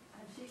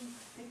 I've seen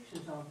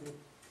pictures of it,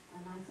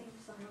 and I think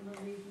some of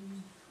them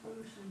even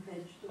fruits and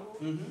vegetables.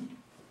 Mm-hmm.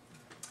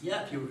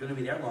 Yeah, if you were going to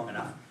be there long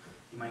enough,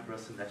 you might grow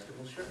some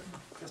vegetables, sure.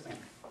 Yes, ma'am.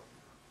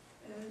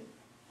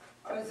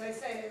 As I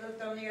say, I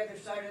lived on the other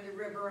side of the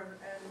river,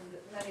 and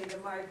many of the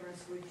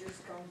migrants would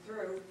just come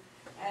through,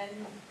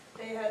 and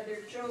they had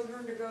their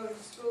children to go to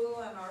school,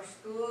 and our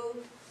school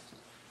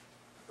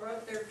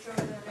brought their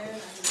children in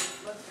and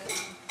let them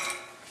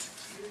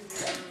do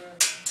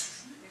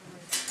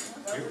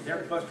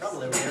They're close trouble.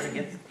 They were there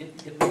to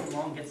get moved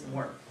along, get some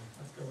work.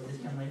 Let's go with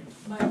this young lady.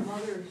 My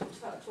mother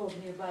told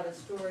me about a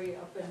story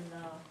up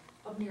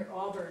near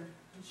Auburn.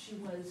 She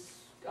was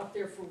up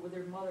there with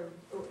her mother,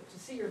 or to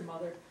see her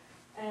mother,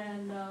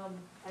 and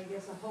I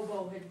guess a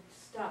hobo had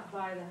stopped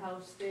by the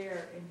house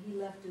there, and he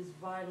left his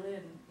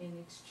violin in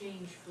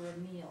exchange for a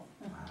meal.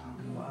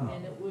 Wow.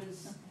 And it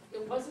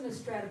wasn't a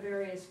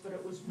Stradivarius, but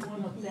it was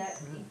one of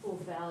that equal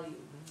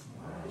value.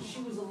 But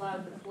she was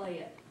allowed to play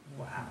it.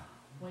 Wow.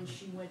 When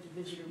she went to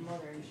visit her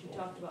mother, and she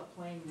talked about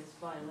playing this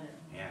violin.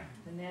 Yeah.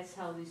 And that's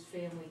how this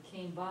family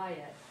came by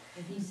it.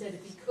 And he said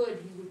if he could,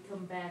 he would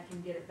come back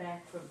and get it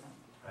back from them.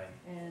 Right.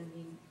 And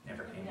he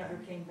Never came never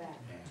back. came back.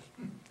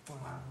 Yeah.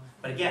 Wow.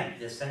 But again,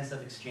 this sense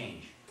of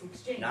exchange.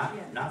 Exchange, Not,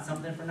 yeah. not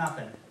something for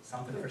nothing,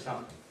 something for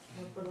something.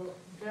 But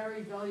a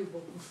very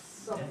valuable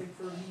something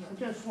for me. I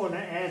just want to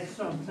add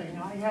something.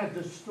 I had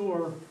the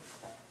store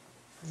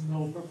in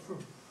Millbrook for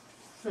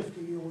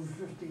 50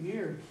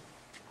 years.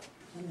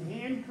 And the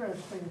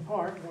interesting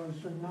part was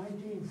in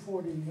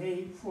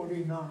 1948,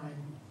 49,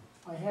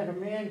 I had a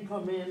man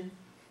come in,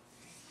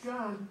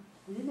 John,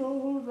 do you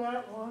know who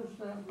that was,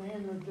 that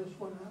man that just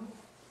went out?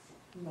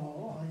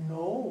 No, I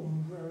know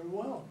him very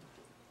well.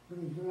 But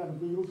he's got a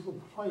beautiful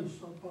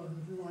place up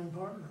on Nine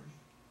Partners.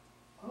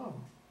 Oh.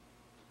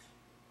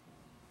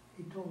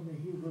 He told me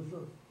he was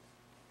a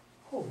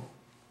hobo.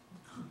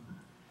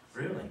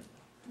 Really?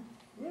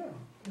 Yeah.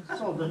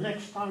 So the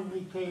next time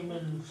he came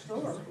in the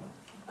store,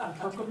 I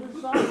took him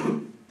inside.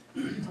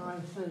 And I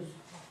says,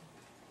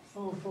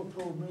 so-and-so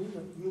told me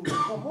that you were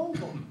a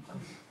hobo.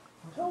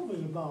 Tell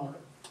me about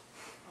it.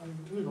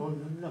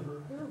 You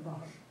never hear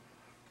about it.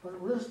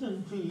 But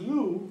listening to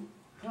you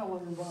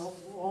telling about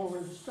all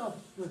this stuff,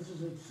 this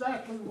is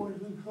exactly what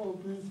he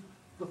told me,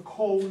 the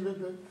code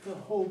that the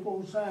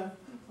hobos have,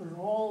 and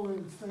all the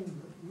things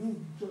that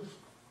you just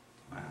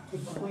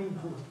explained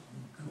to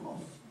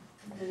us.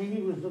 And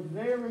he was a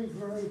very,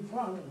 very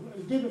proud.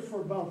 He did it for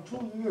about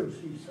 2 years,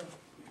 he said.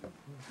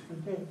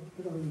 And then,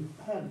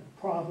 he had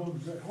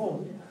problems at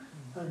home,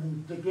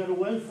 and to get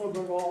away from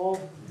it all,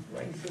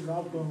 he said,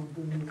 I'm going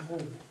to be a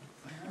hobo.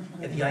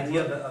 And the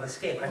idea of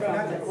escape. I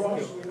forgot that.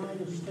 Across the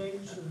United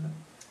States. And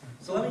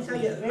so let me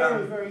tell you.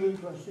 Very, very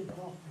interesting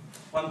talk.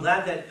 Well, I'm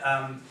glad that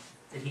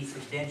that he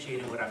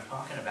substantiated what I'm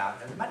talking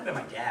about. It might have been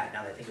my dad,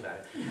 now that I think about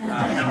it. No,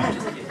 I'm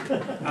just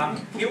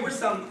kidding. Here were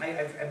some,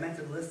 I meant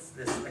to list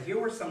this, here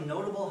were some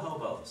notable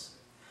hobos.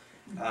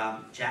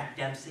 Jack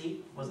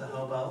Dempsey was a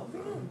hobo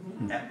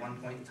at one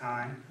point in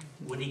time.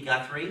 Woody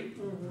Guthrie,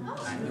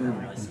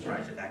 I'm really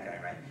surprised at that guy,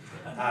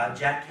 right?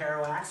 Jack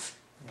Kerouac,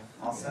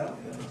 also.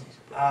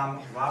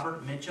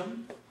 Robert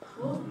Mitchum.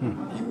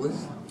 He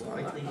was.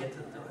 Wait till you get to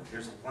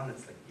there's one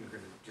that's like, you're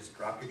going to just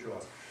drop your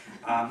jaws.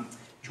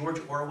 George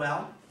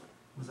Orwell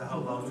was a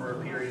hobo for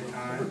a period of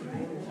time.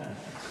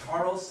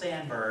 Carl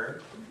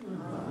Sandburg.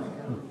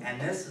 And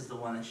this is the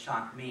one that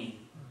shocked me.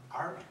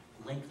 Art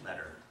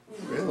Linkletter.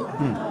 Really?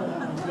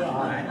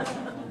 Right.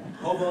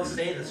 Hobos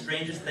say the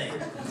strangest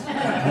things.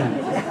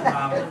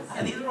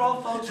 And these are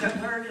all folks that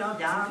were,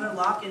 down on their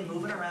luck and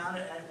moving around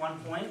at one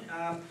point.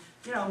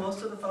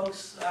 Most of the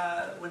folks,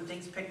 when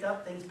things picked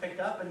up,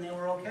 and they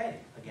were okay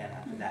again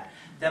after that.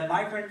 The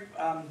migrant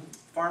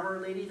farmer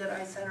lady that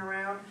I sent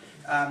around,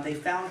 they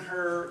found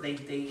her, in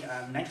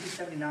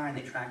 1979,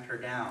 they tracked her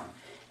down,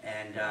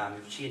 and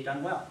she had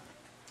done well.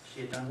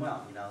 She'd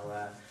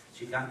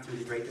gotten through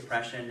the Great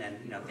Depression,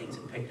 and things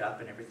had picked up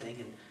and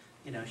everything,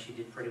 and she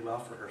did pretty well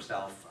for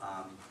herself,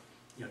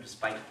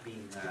 despite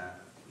being that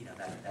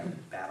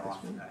bad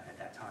off at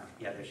that time.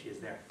 Yeah, there she is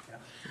there. Yeah.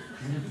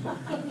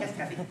 Yes,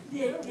 Kathy.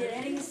 Did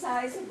any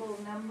sizable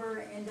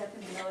number end up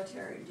in the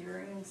military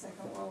during the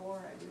Second World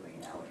War? Do we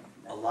know?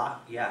 A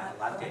lot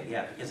did,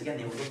 because again,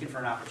 they were looking for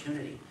an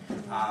opportunity,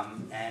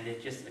 and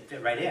it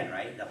fit right in,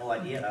 right? The whole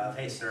idea of,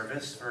 hey,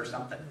 service for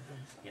something,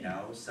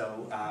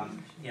 so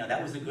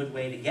that was a good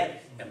way to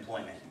get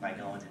employment by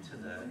going into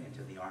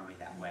the Army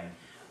that way.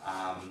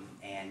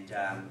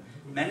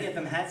 Many of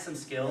them had some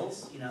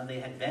skills, they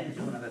had been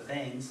doing other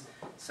things,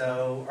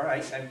 so, all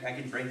right, I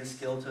can bring the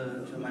skill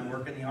to my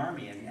work in the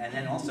Army, and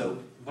then also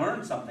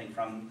learn something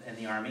in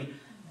the Army,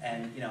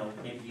 and,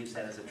 maybe use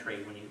that as a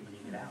trade when you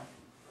get out.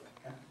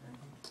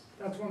 Okay.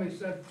 That's when they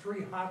said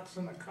 3 hots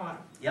in a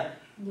cot.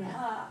 Yep.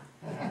 Yeah.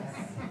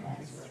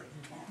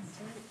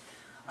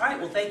 All right,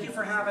 well, thank you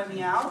for having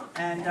me out,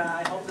 and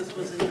I hope this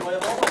was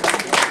enjoyable.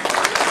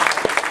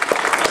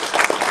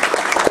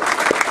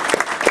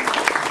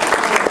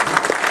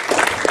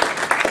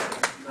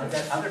 I've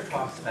got other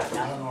talks about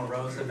Eleanor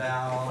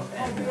Roosevelt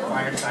and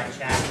fireside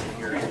chats if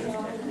you're interested.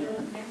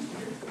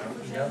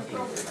 Okey-dokey.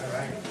 All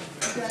right.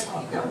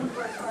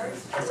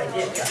 Yes, I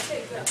did, yeah.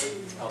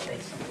 Oh,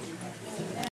 thanks.